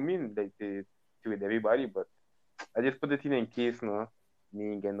 everything come in like to with everybody. But I just put it in case, no,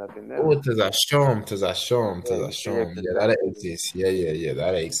 me ain't get nothing Oh, else. it is a charm, it is a charm, it is Yeah, a yeah, charm. to Yeah, that. that exists. Yeah,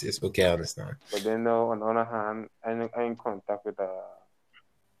 that exists. Okay, I understand. But then now, on the other hand, I in contact with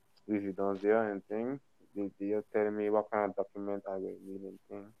residents there and thing. They just telling me what kind of document I will need and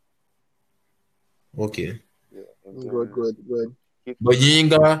thing. Okay. Yeah, and Good, then good, good. But keep you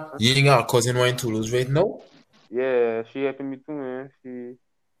ain't got a cousin who in Toulouse right now? yeah, she helping me too, man. She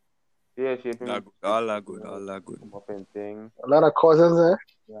helping me That to good. All that you good. know, All that good. come up and thing. A lot of cousins, eh?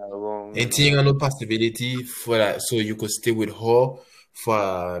 Yeah, wrong And and you all. ain't got no possibility for that so you could stay with her for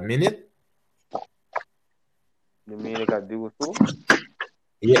a minute? You mean like I do so?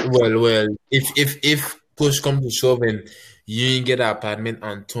 Yeah, well, if push come to shove and you ain't get an apartment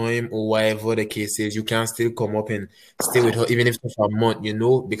on time or whatever the case is, you can still come up and stay with her even if it's for a month, you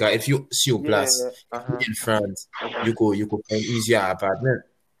know? Because if you see your Yeah, place, if you uh-huh. in France, Uh-huh. you could find easier apartment.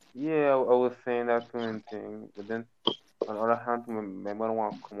 Yeah, I was saying that too and thing. But then on the other hand, my mother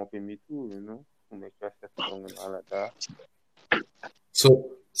want to come up with me too, you know, to make sure I settle down and all of that.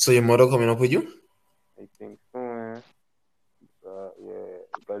 So your mother coming up with you? I think so, man. Yeah,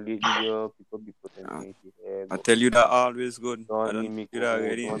 because lately, yo, people be putting Uh, things in their head, I but tell you that always good. I don't don't need me tell you go that home,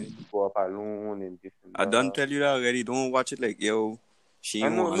 already. don't need me go up alone and this and I don't that. tell you that already. Don't watch it like yo. She I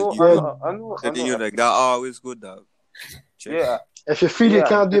ain't know, want to no, leave. Yeah, I Telling know. you like that always good, dog. Check. Yeah, if you feel you yeah, I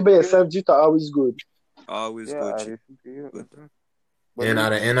can't do it listen by to you. yourself, Jita always good. Always Yeah, good. I She listen to you. good. But And at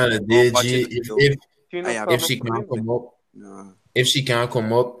the lately, end of the Don't day, watch it G, like yo. she I no have stop if no she can't feeling. come up, nah. if she can't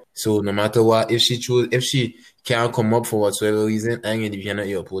come up, so no matter what, if she can't come up for whatsoever reason, I ain't gonna leave you in the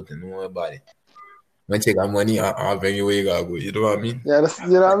airport and don't worry about it. When you take our money, I'll bring you where you gotta go. You know what I mean? Yeah,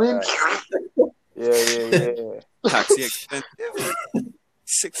 you know what I mean? Yeah. Taxi expensive.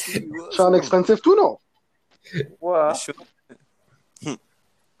 60 euros. Sound expensive too, no? It What? should.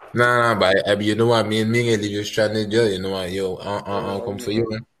 Nah, but you know what I mean? Me gonna leave you stranded, yo. You know what, yo? I'll come for you,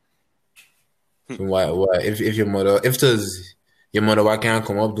 man. So why? If your mother, if there's your mother, why can't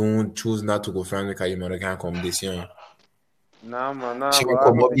come up? Don't choose not to go friends because your mother can't come this year. Nah, man, nah, She but can I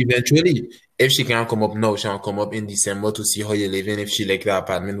come don't up like. eventually. If she can't come up now, she can come up in December to see how you're living. If she like the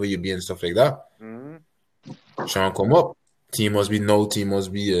apartment where you be and stuff like that, Mm-hmm. she can come up. Team must be no, team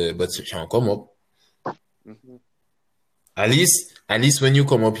must be, but she can come up. Mm-hmm. At least when you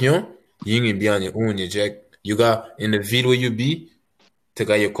come up here, you ain't gonna be on your own. You check. You got in the ville where you be, to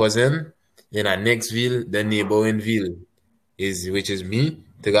got your cousin. In the next ville, the neighboring ville which is me.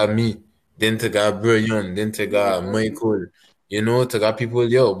 To got me. Then to got Brian. Then to got Michael. You know, to got people,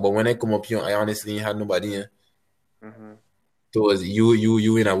 yo. But when I come up here, I honestly ain't had nobody. Mm-hmm. So it's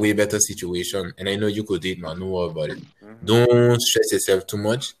you in a way better situation, and I know you could date, man. No worry about it. Mm-hmm. Don't stress yourself too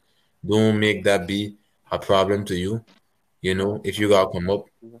much. Don't make that be a problem to you. You know, if you gotta come up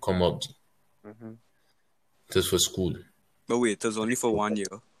Mm-hmm. just for school. But wait, it was only for 1 year.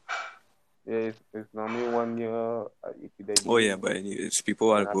 Yeah, it's normally 1 year. If you Oh leave, yeah, but anyways, people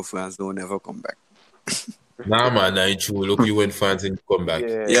who and go France don't ever come back. Nah, man, that ain't true. Look, you went France and you come back.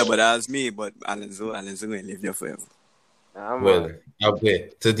 Yeah, yeah, but that's me. But Alonso gonna live there forever. nah, Well, man.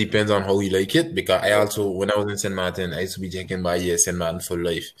 okay. So it depends on how you like it. Because I also, when I was in Saint Martin, I used to be checking by Saint Martin for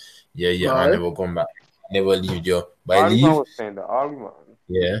life. Yeah, I'll Alright. never come back. Never leave you. But I All man leave, was saying that. All man.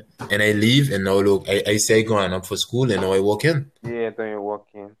 yeah. And I leave, and now look, I say going up for school, and now I walk in. Yeah, then you walk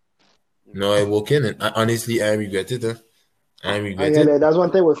in. Now I walk in, and honestly, I regret it. I And regret yeah, it. that's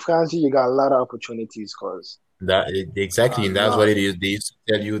one thing with France, you got a lot of opportunities, cause Exactly, a and that's what lot. they used to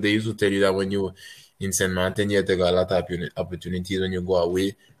tell you. They used to tell you that when you in Saint Martin, you take a lot of opportunities when you go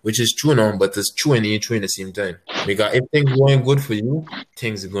away, which is true now, but it's true and ain't true in the same time. Because if things going good for you,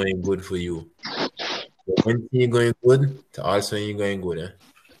 things are going good for you. But when things going good, to also ain't going good.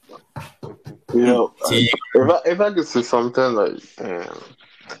 You know, See, if I could say something like,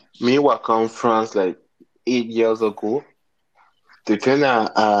 me what come France like 8 years ago, the kind of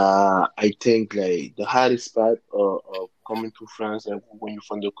I think like the hardest part of coming to France, like when you're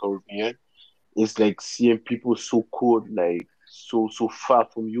from the Caribbean, is like seeing people so cold, like so far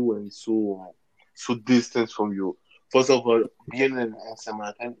from you and so distant from you. First of all, being in Saint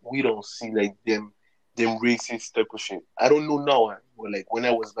Martin, we don't see like them racist type of shit. I don't know now, but like when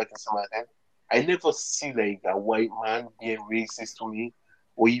I was back in Saint Martin, I never see like a white man being racist to me,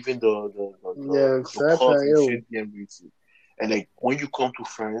 or even Yeah, the etc. cars and Yo. shit being racist. And like when you come to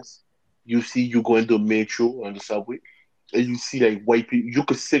France, you go in the metro on the subway and you see like white people, you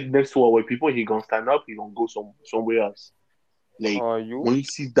could sit next to a white people. He gonna stand up. He gonna go somewhere else. Like Or you? when you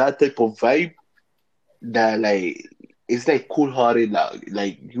see that type of vibe, that like it's like cool hearted.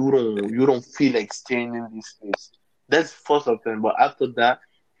 Like you don't feel like staying in this place. That's first of them. But after that,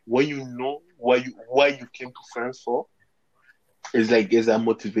 when you know why you came to France for, it's a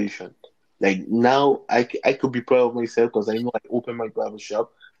motivation. Like now, I could be proud of myself because I know I opened my barber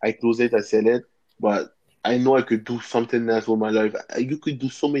shop, I close it, I sell it, but I know I could do something else with my life. You could do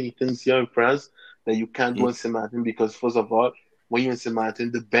so many things here in France that you can't do in Saint Martin because first of all, when you're in Saint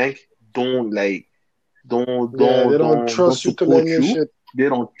Martin, the bank don't like don't Yeah, they don't don't don't don't trust you to lend support your you. shit. They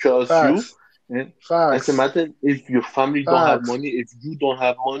don't trust you. Facts. And Saint Facts. Martin, if your family don't have Facts. money, if you don't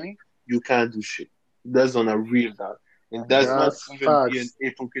have money, you can't do shit. That's on a real that. And that's not That's even being facts.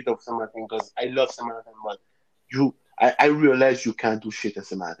 hypocrite of Saint Martin because I love Saint Martin, but I realize you can't do shit in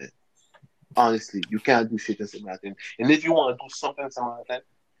Saint Martin. Honestly, you can't do shit in Saint Martin. And if you want to do something in Saint Martin,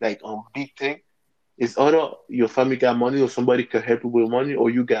 like big thing, it's either your family got money or somebody can help you with money or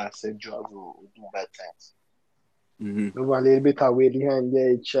you got send jobs or do bad things. Mm-hmm. Move a little bit away behind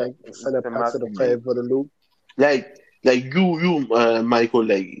there, check, instead of Saint pass it the Martin. Yeah. five for the loop. Like Michael,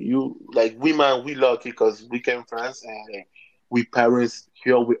 like you, like we man, we lucky because we came France and like we parents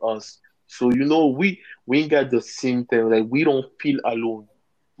here with us. So we ain't got the same thing. Like we don't feel alone.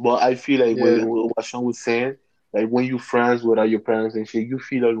 But I feel like Yeah. what Sean was saying, like when you friends without your parents and shit, you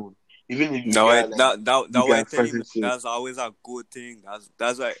feel alone. Even if That why you that why I got tell friends him and shit. that's always a good thing.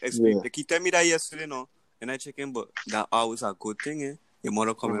 That's why I explain. Yeah. Like he tell me that yesterday, no, and I check him, but that always a good thing, eh? Your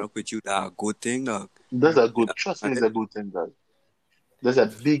mother coming Mhm. up with you, that a good thing, dog. That's a Yeah. good. Trust me, And it's a good thing, dog. That's a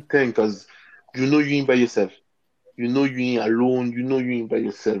big thing because you know you ain't by yourself. You know you ain't alone. You know you ain't by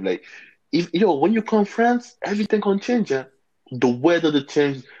yourself. Like if when you come friends, everything can change. Yeah? The weather to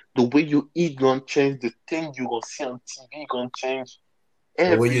change, the way you eat gonna change, the thing you gonna see on TV gonna change.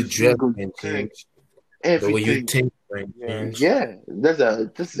 The way Every you dress single can thing, change. The way you everything. think can Yeah. change. Yeah,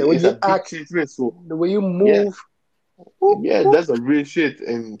 this The way is a you big act, change, man. So the way you yeah, move. yeah, that's a real shit.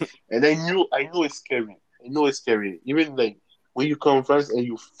 And I know it's scary. I know it's scary. Even like when you come first and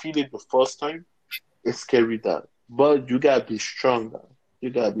you feel it the first time, it's scary that. But you gotta be strong, that. You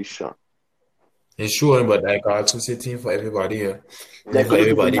gotta be strong. It's true, but like I also say team for everybody here. They Team for couldn't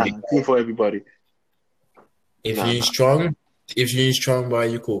do everybody. nah, team for everybody. If Nah, you're nah. strong, if you're strong, boy,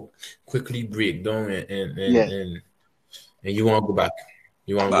 you could quickly break down Yeah, and you want to go back.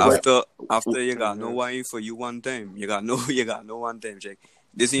 You want to but go yeah. back. after you got no Mhm. wine for you one time, you got no one time check.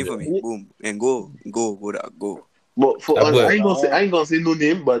 This ain't for Yeah. me. Boom and go that go. But for That boy, I ain't gonna say no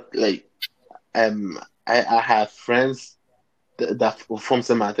name, but like um I have friends that from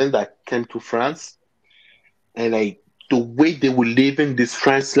Saint Martin that came to France and like the way they were living this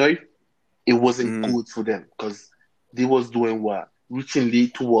France life, it wasn't Mm, good for them because they was doing what? Reaching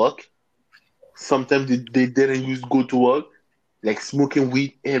late to work. Sometimes they didn't use go to work, like smoking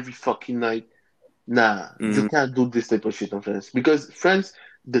weed every fucking night. Nah, you mm, can't do this type of shit in France because France,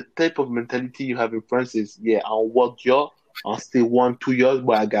 the type of mentality you have in France is, yeah, I'll work here, I'll stay 1 2 years,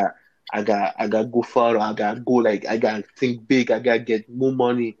 but I got go far, I got go like I got think big, I got get more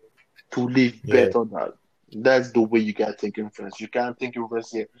money to live yeah, better. That that's the way you gotta think in France. You can't think in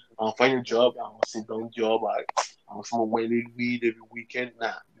France. Yeah, I'll find a job, I'll sit down job, I'll smoke my little weed every weekend.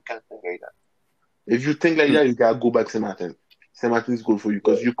 Nah, you can't think like that. If you think like mm. that, you gotta go back to Saint Martin. Saint Martin is good for you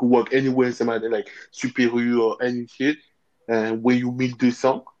because you could work anywhere in Saint Martin, like Superior or any shit, and where you meet the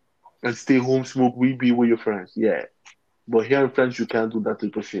song and stay home, smoke weed, be with your friends. Yeah, but here in France, you can't do that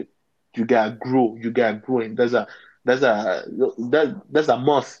type of shit. You gotta grow. You gotta grow, and that's a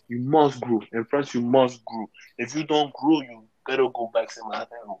must. You must grow. In France, you must grow. If you don't grow, you gotta go back to Saint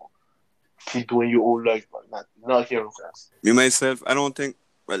Martin or keep doing your own life, but not here in France. Me myself, I don't think.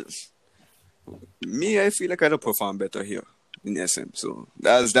 Well, me, I feel like I'd perform better here in SM. So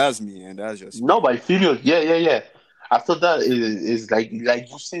that's me, and that's just me. No, but I feel you. Yeah, yeah, yeah. After that is like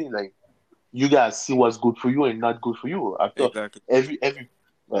you say, like you guys see what's good for you and not good for you. After Exactly.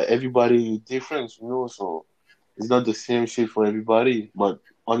 everybody different, so it's not the same shit for everybody. But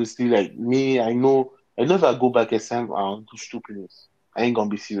honestly, like me, I know if I go back SM, I'll do stupidness. I ain't gonna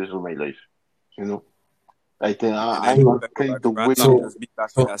be serious with my life, you know. I think And I I ain't know gonna if I go think back the to way. France, I'll so just be back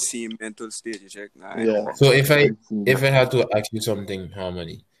in so that same mental state. You check. Nah, I don't Yeah, want. so I see if that. I had to ask you something,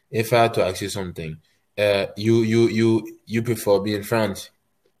 Harmony, if I had to ask you something, you prefer being France?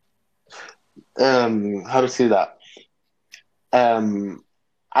 How to say that? Um,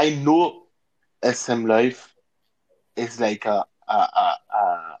 I know SM life is like a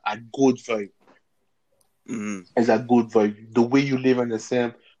good vibe. Mm, It's a good vibe. The way you live in the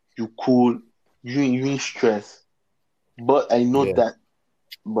same, you cool, you ain't stressed. But Yeah, I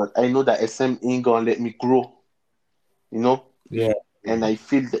know that SM ain't gonna let me grow, you know. yeah, And I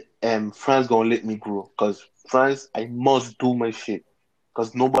feel that France gonna let me grow, cause France I must do my shit,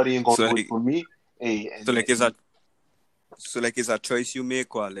 cause nobody ain't gonna so do it like, for me. Hey, so like, is that so like, is a choice you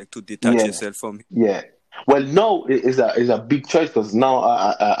make, or like to detach yeah, yourself from him? yeah. Well, no, it's a big choice because now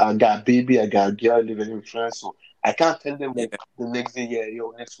I got a baby, I got a girl living in France, so I can't tell them Yeah. like the next day, yeah,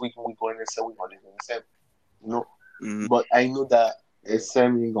 yo, next week we going to say we gonna live in the same, you know. Mm, But I know that SM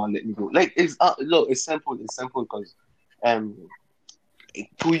ain't gonna let me go. Like it's look, it's simple because um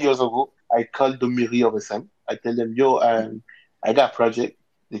 2 years ago I called the mairie of SM. I tell them, yo, I got a project.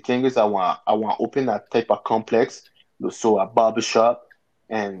 The thing is, I want open a type of complex, so a barber shop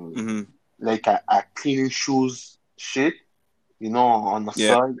and mm-hmm. like a cleaning shoes shit, on the Yeah.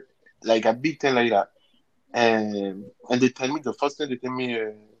 side, like a big thing like that. And they tell me the first thing they tell me,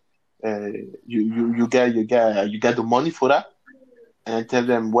 you got the money for that, and I tell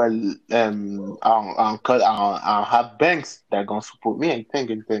them, well, I'll have banks that gonna support me. I think,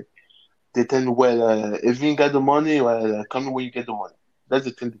 and they tell me, well, if you ain't got the money, well, come in where you get the money. That's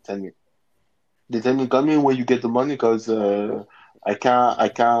the thing they tell me. They tell me come in where you get the money because I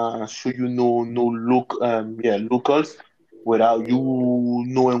can't show you locals without you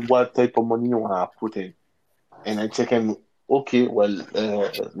knowing what type of money you wanna put in. And I check in okay, well,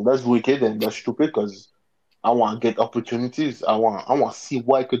 that's wicked and that's stupid because I want to get opportunities. I want to see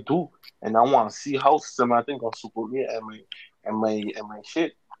what I could do, and I want to see how something gonna support me and my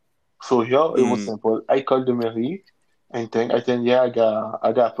shit. So here it was Mm. simple. I called the mairie and I think yeah, I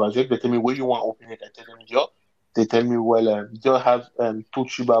got a project. They tell me where you want to open it. I tell them yeah. They tell me well, you have two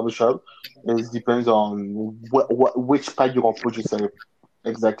tree barbershop. It depends on which part you want to put yourself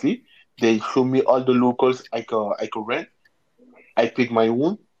exactly. They show me all the locals I could rent. I pick my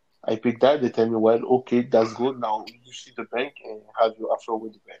own. I pick that. They tell me, well, okay, that's good. Now you see the bank and have your affair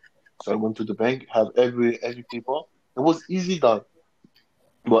with the bank. So I went to the bank, have every people. It was easy done.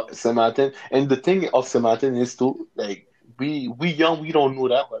 But Saint Martin, and the thing of Saint Martin is too, like we young, we don't know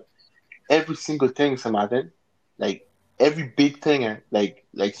that, but every single thing in Saint Martin, like every big thing, like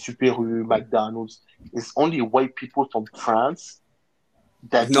Super U, McDonald's, it's only white people from France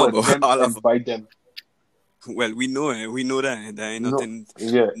that No, work but them all of and buy them. well, we know that there ain't No, nothing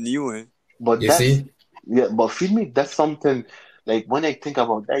yeah. new, eh? But You that's see? yeah, but feel me, that's something like when I think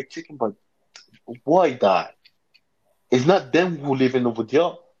about that chicken, but why that? It's not them who living over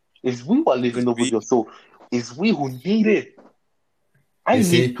there. It's we who are It's living over we. there. So it's we who need it. I You need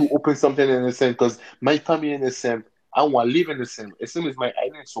see? to open something in the same because my family in the same. I want to live in the same. The same is my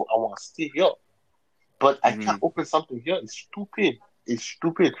island, so I want to stay here. But I can't Mm-hmm. open something here. It's stupid. It's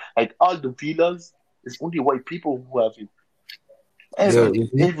stupid. Like all the villas, it's only white people who have it. Yo, Every you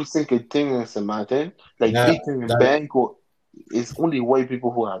see? every single thing in St. Martin, like That big thing in that bank, or it's only white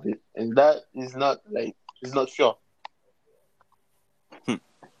people who have it, and that is not like it's not fair.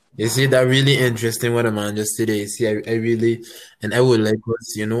 You see, that really interesting what a man just today. You see, I really, and I would like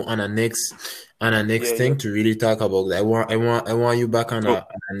us, on a next Yeah, yeah. thing to really talk about. I want you back on Oh,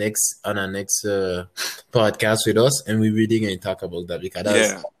 a next podcast with us, and we really gonna talk about that because that's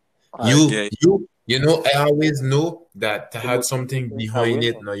yeah, All right. you, yeah. you, I always know that I The had something motivation, I behind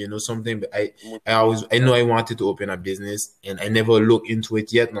it. will. No, something. But I Motivation. know I wanted to open a business, and I never look into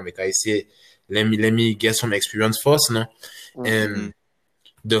it yet. No, because I say, let me get some experience first. No, Mm-hmm. Mm-hmm. and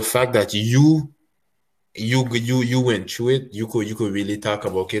the fact that you went through it, you could really talk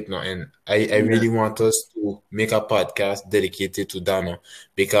about it now, and I Yeah. really want us to make a podcast dedicated to that now, Yeah.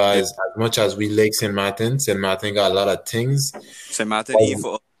 because as much as we like Saint Martin got a lot of things Saint Martin what E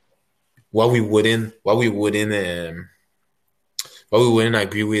for what we wouldn't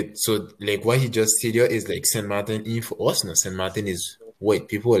agree with. So like what he just said here is like Saint Martin in for us now. Saint Martin is white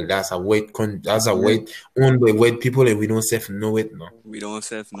people. That's a Yeah. white owned by white people, and we don't self know it now. we don't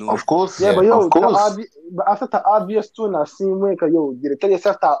self know Of it. course. Yeah, Yeah. but Of yo, course. but after the obvious too, in the same way, cause yo, you tell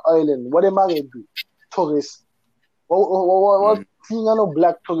yourself that island, what am I gonna do? Tourists. What Mm. thing on no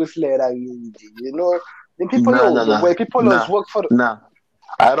black tourist later, you know? The people, Nah, yo, nah, the nah, white people nah, just work for the, nah.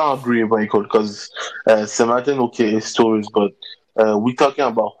 I don't agree, Michael, because St. Martin, okay, is stories, but we're talking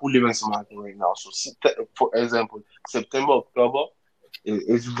about who lives in St. Martin right now. So, for example, September, October,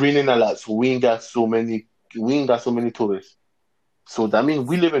 it's raining a lot, so we ain't got so many tourists. So that means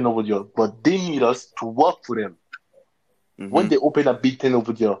we living over there, but they need us to work for them. When Mm-hmm. they open a big thing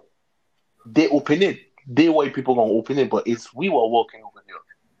over there, they open it. They white people gonna open it, but it's we were working over there.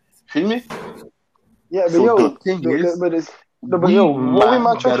 Feel me? yeah, but So the yo, thing is, but it's, no, but yo, we what we man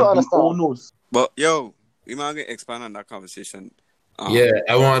man trying gotta to be understand? owners. But yo, we might get expand on that conversation. Yeah,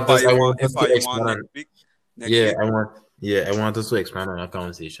 I want us. I want us If to I want expand on. next week. Next Yeah, week. I want us to expand on that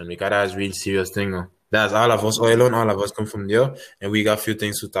conversation because that's a real serious thing. No? That's all of us Mm-hmm. oil on, all of us come from there, and we got few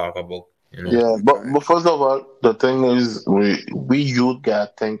things to talk about. You know. Yeah, but Okay. but first of all, the thing is, we youth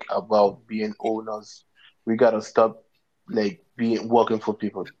gotta think about being owners. We gotta stop like being working for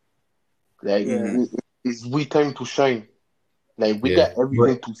people. Like Yeah, Mm-hmm. it's we time to shine. Like we Yeah, got but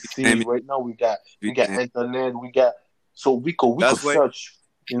everything to I see mean, right now. We got we we got can. internet. We got so we could That's why. search.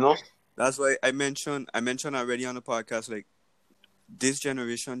 You know. That's why I mentioned already on the podcast. Like this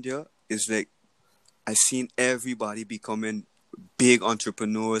generation, there is like I seen everybody becoming big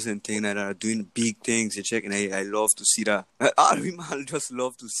entrepreneurs and things like that are doing big things. You check, and I love to see that. All we man just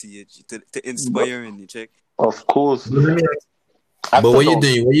love to see it to But inspire and you check. of course, let me ask- but after what you the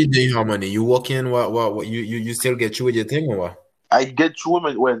doing? What you doing? How money? You working? What? You still get through with your thing or what? I get through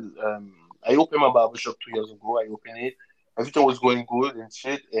my well, I opened my barbershop 2 years ago. I opened it. Everything was going good and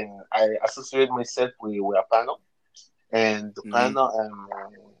shit, and I associated myself with a partner. And the Mm-hmm. partner,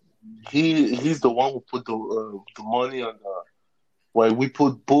 he's the one who put the money on the. Well, we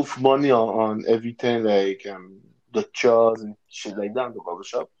put both money on everything like the chairs and shit like that in the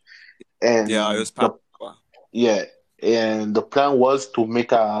barbershop. Yeah, it And was the power. yeah, and the plan was to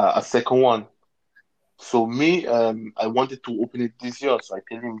make a second one. So me, I wanted to open it this year. So I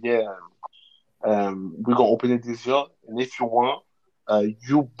tell him, yeah. we're gonna open it this year, and if you want,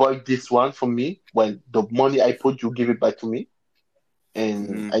 you buy this one from me. Well, the money I put, you give it back to me, and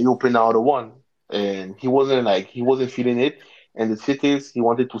Mm-hmm. I open another one. And he wasn't feeling it. And the thing is, he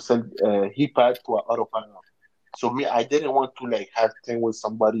wanted to send he part to our other partner. So me, I didn't want to like have thing with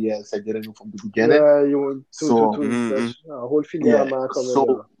somebody else I didn't know from the beginning. Yeah, you want So Mm-hmm. that's whole figure yeah, man coming so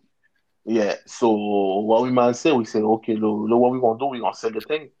down. yeah, so what we man say, we say, okay, look what we gonna do, we gonna sell the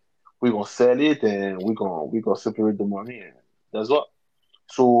thing, we gonna sell it, and we gonna separate the money, and that's what.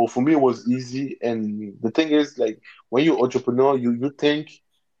 So for me, it was easy, and the thing is, like when you're entrepreneur, you think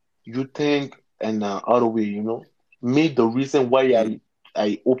in other way, Me, the reason why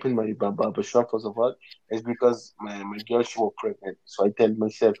I opened my barber shop first of all is because my girl she was pregnant. So I tell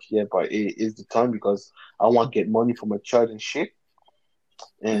myself, yeah, but it's the time because I want to get money for my child and shit,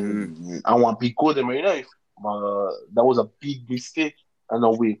 Mm-hmm. and I want to be good in my life. That was a big mistake in a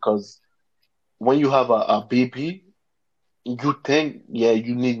way because when you have a baby, you think yeah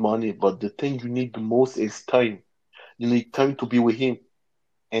you need money, but the thing you need the most is time. You need time to be with him,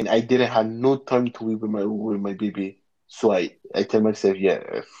 and I didn't have no time to be with my baby. So I tell myself, yeah,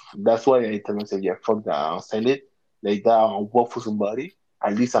 that's why I tell myself, yeah, fuck that, I'll sell it like that. I'll work for somebody.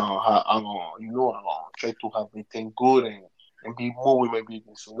 At least I'll try to have everything good and be more with my baby.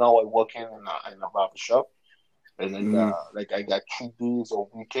 So now I work in a barber shop, and I got 3 days of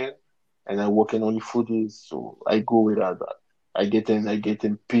weekend, and I working only 4 days. So I go with that. I get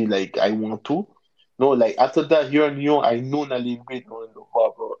in pay like I want to. No, like after that here in Lyon, I know a little bit on the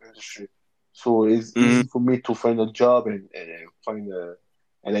barber industry, so it's Mm-hmm. easy for me to find a job and find a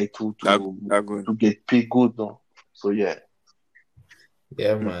and like to That to that good. to get paid good now. So yeah,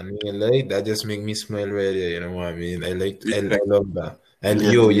 Yeah, Mm. man. You like that just make me smile right there. You know what I mean? I Yeah. love that. And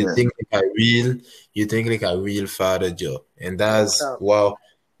yeah, yo, yeah. you think like a real father Joe, and Yeah, that's champ. wow,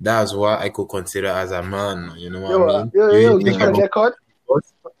 that's what I could consider as a man. You know what I Yo, mean? You you think finna Mm. about get caught?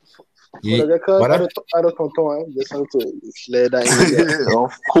 us? Finna get caught? What? I don't tonton, hein? Just want to lay that in your ear.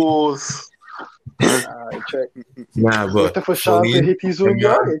 Of course. Check. Nah, Bote but for for chance real, hit his the own, yo,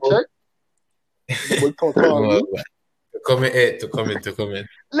 man, bro. check. Double tonton, Well, lui. to comment.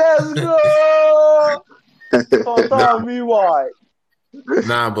 Let's go! Nah, Tonton, me, why?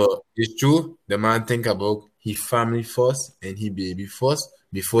 nah, but it's true. The man think about he family first and he baby first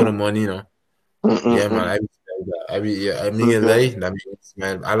before the money, Yeah, man. Mm-mm-mm. Yeah, I mean, Okay. like, that means,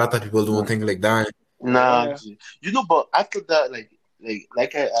 man, a lot of people don't think like that. Nah, Yeah. but after that, like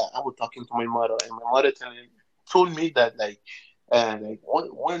I was talking to my mother, and my mother told me that like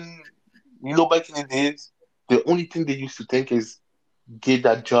when back in the days, the only thing they used to think is get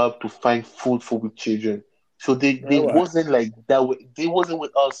that job to find food for the children. So they Yeah, why? wasn't like that way. They wasn't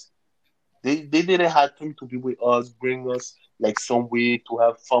with us. They didn't have time to be with us, bring us like some way to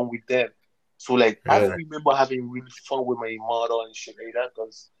have fun with them. So like I don't Really. remember having really fun with my mother and shit like that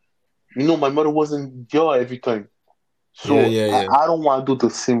because my mother wasn't there every time. Yeah, So yeah, I, yeah, I don't want to do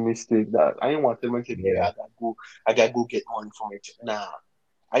the same mistake that I didn't want to tell myself, yeah, yeah. I gotta go get money from my child. Nah,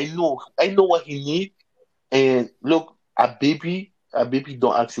 I know what he need. And look, a baby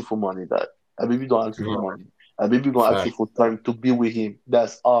don't ask you for money. That a baby don't ask you for No, money. A baby gonna ask you fact. for time to be with him.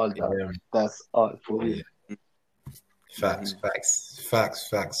 That's all. Yeah, That's all for real. yeah. Mm-hmm. Facts.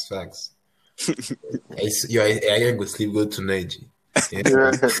 I can go sleep good tonight, G. Yeah,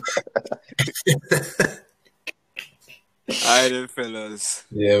 Yeah. All right, then, fellas.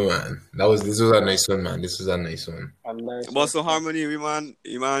 yeah, man. This was a nice one, man. This was a nice one. A nice But one. so harmony, we man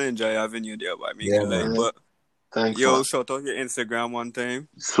enjoy having you there, but I mean, Yeah, like, man. but Thanks, man. yo, shout out your Instagram one time.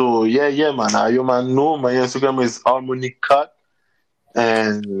 So yeah, man. You man know my Instagram is Harmony Cut,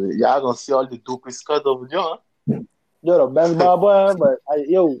 and yeah, I gonna see all the dopest cut over there. Huh? Yo, the best barber, but I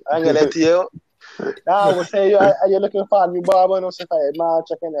ain't gonna let you. Now I will say, are you looking for a new barber? No, say, I man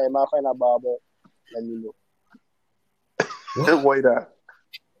checking, I man find a barber. Let me know. What? Why that?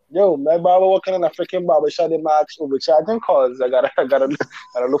 Yo, my barber working in a freaking barber shop. They match overcharging calls. I gotta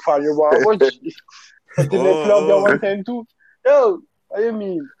look for a new barber. Did they plug your Oh, 110 Yo, what do you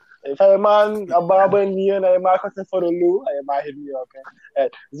mean? If I man a barber in here and I man cutting for the low, I man hit me up.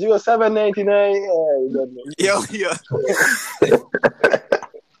 At 0799, you don't know. yo. Yeah,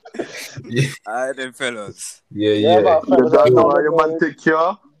 All right, then, fellas. yeah, Yeah, yeah. but You fellas, don't know how man, you man take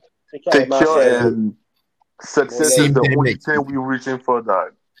care. take care, Take man. care, and success See is the you only next thing week. we're reaching for.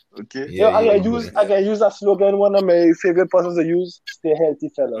 That okay? Yeah, Yo, yeah. I can use that slogan. One of my favorite persons to use. Stay healthy,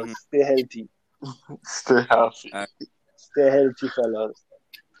 fellas. Mhm. Stay healthy. Stay healthy. Stay healthy, fellas.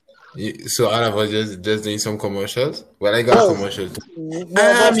 So all of us just doing some commercials. Well, I got a Yo, commercial too. no,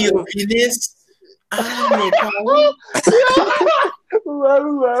 but I'm your penis. I'm your power.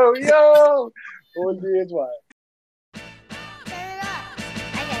 Well, yo. Old age, why?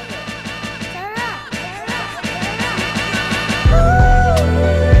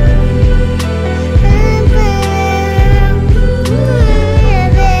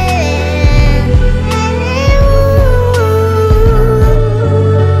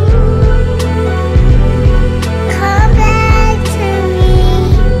 Come back to me.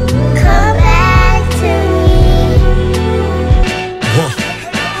 Come back to me.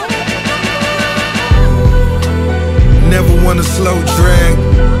 Never want a slow drag.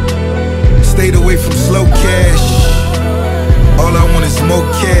 Stayed away from slow cash. All I want is more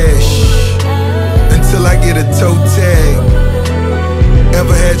cash. Until I get a toe tag.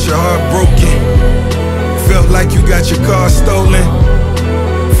 Ever had your heart broken? Felt like you got your car stolen.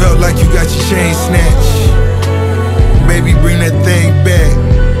 Felt like you got your chain snatched. Baby, bring that thing back.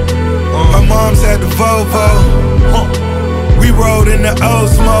 Her mom's had the Volvo. We rode in the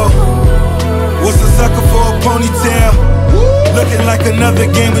Osmo. Was a sucker for a ponytail. Looking like another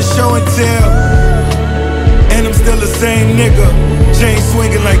game of show and tell. And I'm still the same nigga. Chain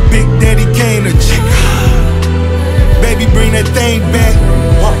swinging like Big Daddy Kane or Chica. Baby, bring that thing back.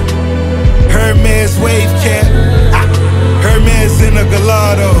 Hermes wave cap. Hermes in a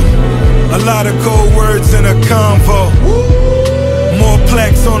gelato. A lot of cold words in a convo. More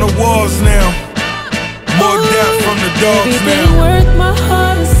plaques on the walls now. More death from the dogs Everything now. worth my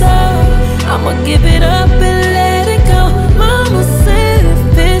heart and soul. I'ma give it up and let it go. Mama said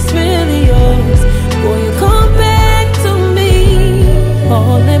if it's really yours, boy, you come back to me.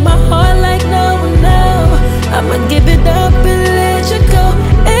 All in my heart like no one knows. I'ma give it up and let you go.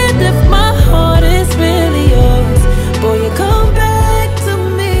 And if my heart is really yours, boy, you come back to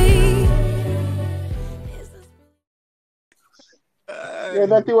me. Yeah,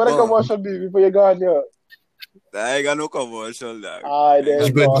 that's what a commercial be before you go on there. I ain't got no commercial, dog. Alright, there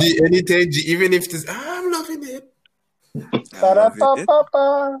you But go. G, anything, G, even if this, I'm loving it. I'm loving it.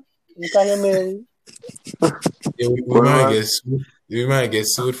 Ta-da-pa-pa-pa. Entanglements. Yeah, we might get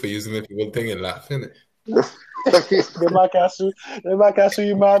sued for using the people thing and laughing. They might cancel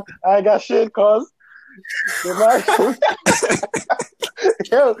you, man. I ain't got shit, cuz. They might.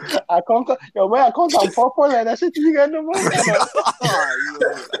 Yo, when I come to purple, like that shit, you get no more.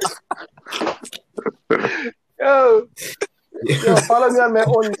 Yo, follow me on my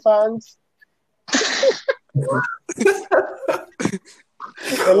OnlyFans.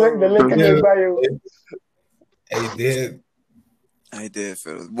 The link in the bio. I did. I did,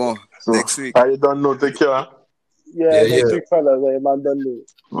 fellas. Bon, So, next week. I don't know. Take care. Yeah, Yeah. next week, fellas. Man, done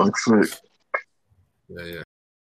it. Next week. Yeah.